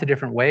there's lots of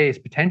different ways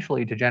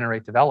potentially to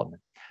generate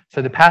development.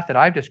 So the path that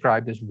I've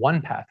described is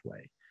one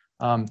pathway.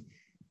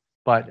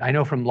 But I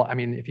know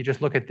if you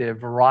just look at the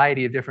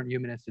variety of different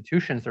human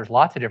institutions, there's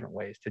lots of different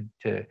ways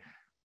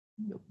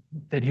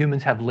that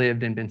humans have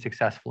lived and been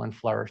successful and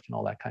flourished and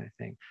all that kind of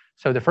thing.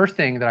 So the first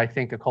thing that I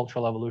think a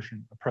cultural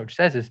evolution approach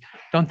says is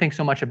don't think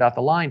so much about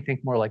the line, think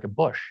more like a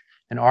bush.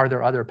 And are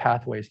there other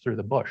pathways through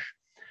the bush?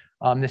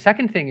 The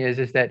second thing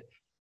is that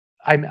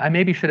I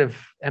maybe should have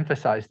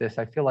emphasized this.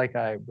 I feel like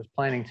I was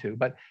planning to,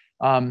 but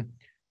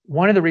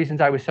one of the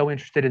reasons I was so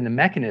interested in the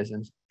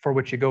mechanisms for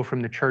which you go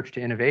from the church to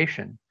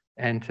innovation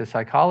and to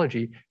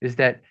psychology is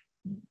that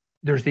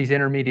there's these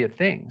intermediate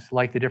things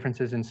like the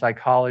differences in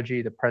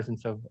psychology, the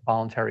presence of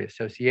voluntary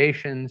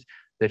associations,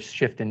 the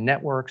shift in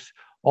networks,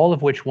 all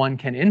of which one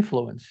can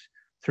influence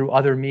through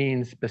other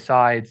means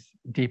besides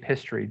deep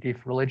history,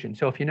 deep religion.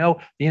 So if you know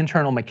the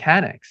internal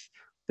mechanics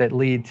that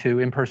lead to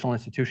impersonal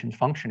institutions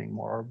functioning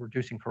more or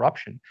reducing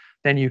corruption,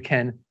 then you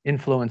can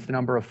influence the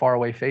number of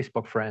faraway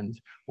Facebook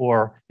friends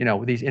or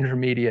these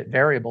intermediate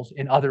variables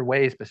in other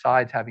ways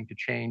besides having to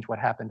change what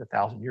happened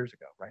 1,000 years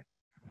ago, right?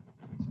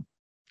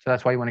 So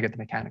that's why you want to get the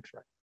mechanics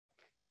right.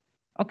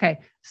 Okay,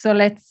 so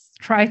let's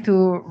try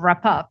to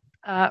wrap up.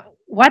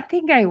 One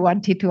thing I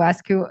wanted to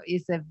ask you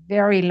is a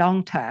very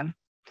long-term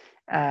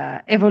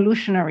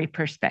evolutionary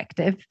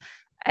perspective,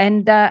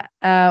 and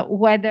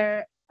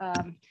whether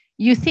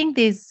you think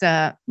these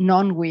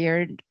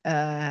non-weird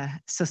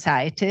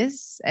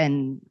societies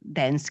and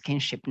dense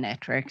kinship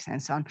networks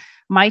and so on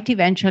might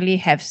eventually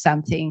have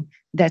something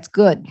that's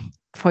good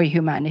for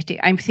humanity.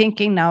 I'm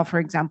thinking now, for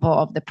example,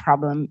 of the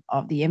problem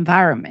of the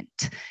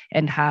environment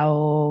and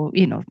how,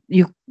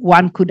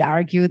 one could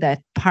argue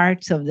that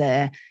parts of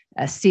the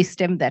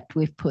system that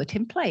we've put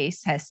in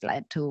place has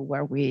led to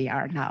where we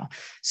are now.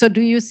 So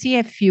do you see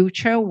a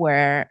future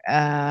where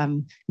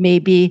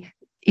maybe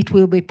it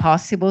will be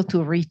possible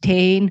to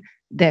retain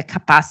the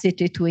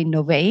capacity to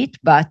innovate,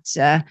 but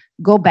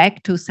go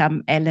back to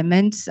some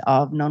elements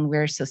of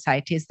non-weird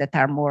societies that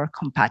are more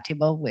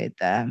compatible with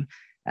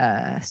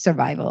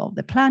survival of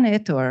the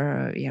planet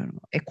or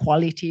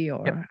equality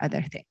or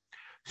other things?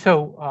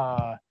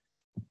 So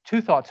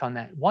two thoughts on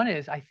that. One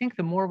is, I think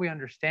the more we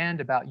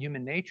understand about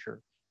human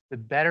nature, the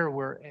better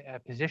we're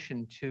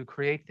positioned to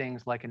create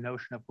things like a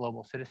notion of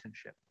global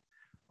citizenship.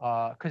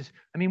 Because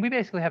I mean, we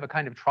basically have a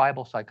kind of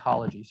tribal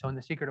psychology. So in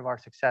The Secret of Our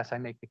Success, I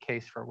make the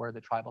case for where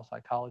the tribal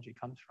psychology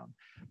comes from.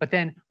 But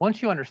then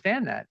once you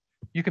understand that,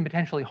 you can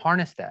potentially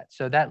harness that.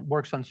 So that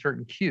works on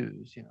certain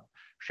cues, you know,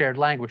 shared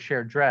language,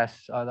 shared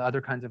dress, the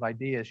other kinds of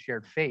ideas,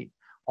 shared fate,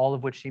 all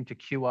of which seem to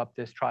cue up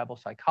this tribal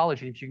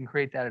psychology. If you can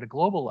create that at a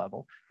global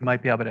level, you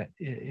might be able to,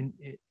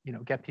 you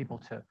know, get people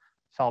to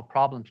solve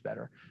problems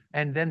better.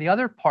 And then the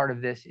other part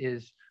of this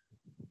is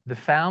the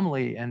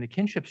family and the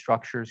kinship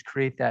structures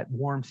create that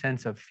warm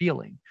sense of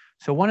feeling.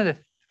 So one of the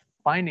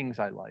findings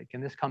I like,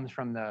 and this comes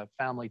from the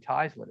family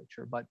ties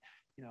literature, but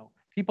you know,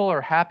 people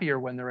are happier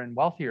when they're in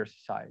wealthier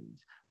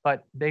societies,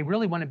 but they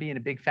really want to be in a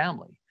big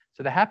family.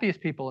 So the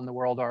happiest people in the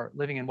world are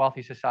living in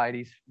wealthy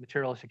societies,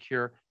 materially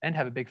secure, and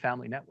have a big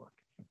family network,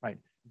 right?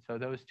 So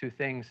those two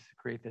things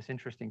create this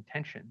interesting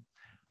tension.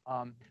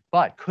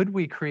 But could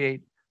we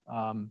create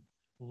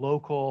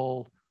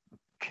local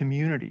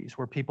communities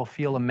where people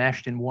feel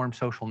enmeshed in warm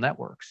social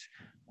networks?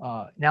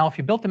 Now, if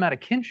you built them out of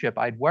kinship,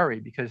 I'd worry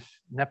because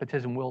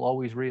nepotism will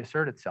always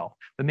reassert itself.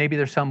 But maybe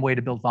there's some way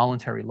to build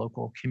voluntary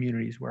local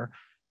communities where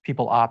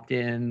people opt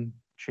in,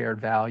 shared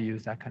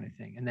values, that kind of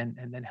thing, and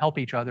then help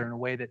each other in a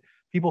way that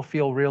people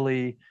feel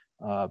really,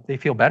 they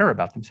feel better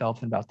about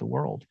themselves and about the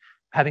world.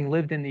 Having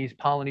lived in these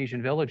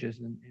Polynesian villages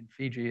in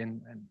Fiji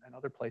and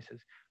other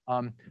places,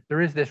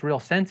 there is this real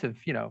sense of,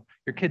 you know,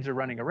 your kids are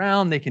running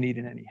around, they can eat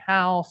in any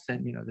house,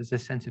 and you know, there's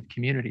this sense of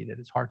community that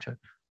is hard to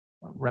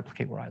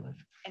replicate where I live.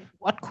 And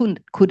what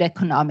could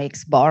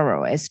economics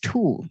borrow as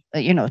tool,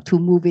 you know, to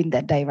move in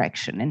that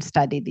direction and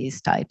study these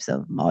types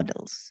of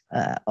models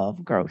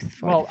of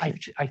growth? Well,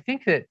 I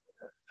think that,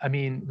 I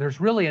mean,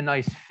 there's really a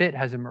nice fit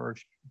has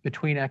emerged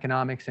between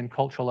economics and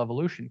cultural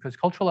evolution, because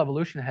cultural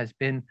evolution has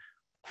been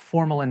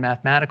formal and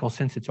mathematical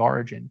since its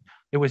origin.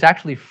 It was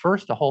actually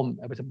first it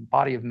was a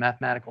body of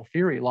mathematical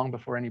theory long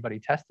before anybody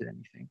tested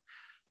anything.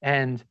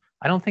 And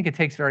I don't think it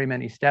takes very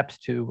many steps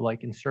to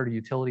like insert a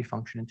utility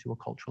function into a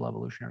cultural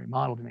evolutionary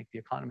model to make the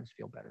economists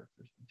feel better if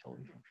there's a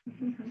utility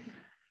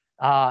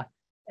function.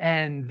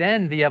 And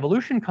then the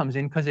evolution comes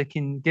in because it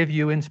can give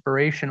you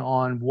inspiration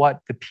on what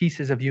the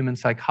pieces of human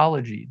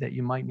psychology that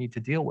you might need to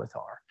deal with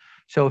are.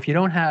 So if you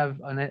don't have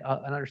an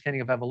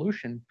understanding of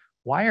evolution,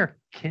 why are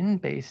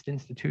kin-based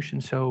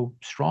institutions so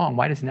strong?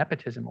 Why does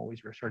nepotism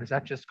always reassert? Is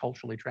that just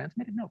culturally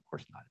transmitted? No, of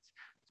course not. It's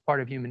part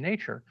of human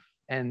nature.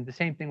 And the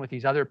same thing with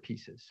these other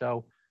pieces.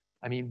 So,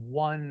 I mean,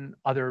 one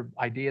other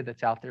idea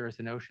that's out there is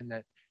the notion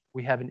that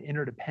we have an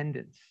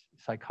interdependence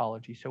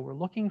psychology. So we're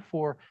looking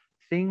for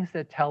things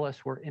that tell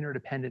us we're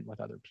interdependent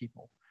with other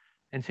people.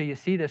 And so you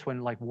see this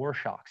when like war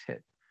shocks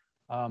hit.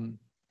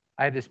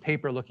 I had this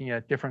paper looking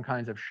at different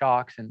kinds of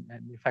shocks and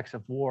the effects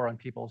of war on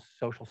people's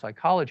social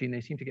psychology, and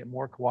they seem to get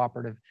more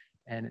cooperative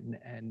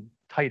and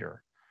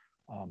tighter.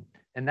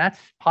 And that's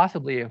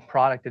possibly a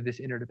product of this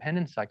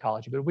interdependence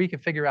psychology, but if we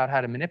could figure out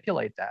how to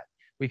manipulate that,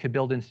 we could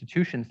build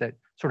institutions that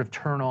sort of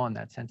turn on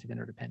that sense of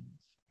interdependence.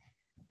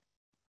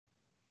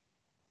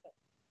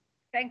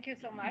 Thank you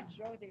so much,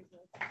 Ruth.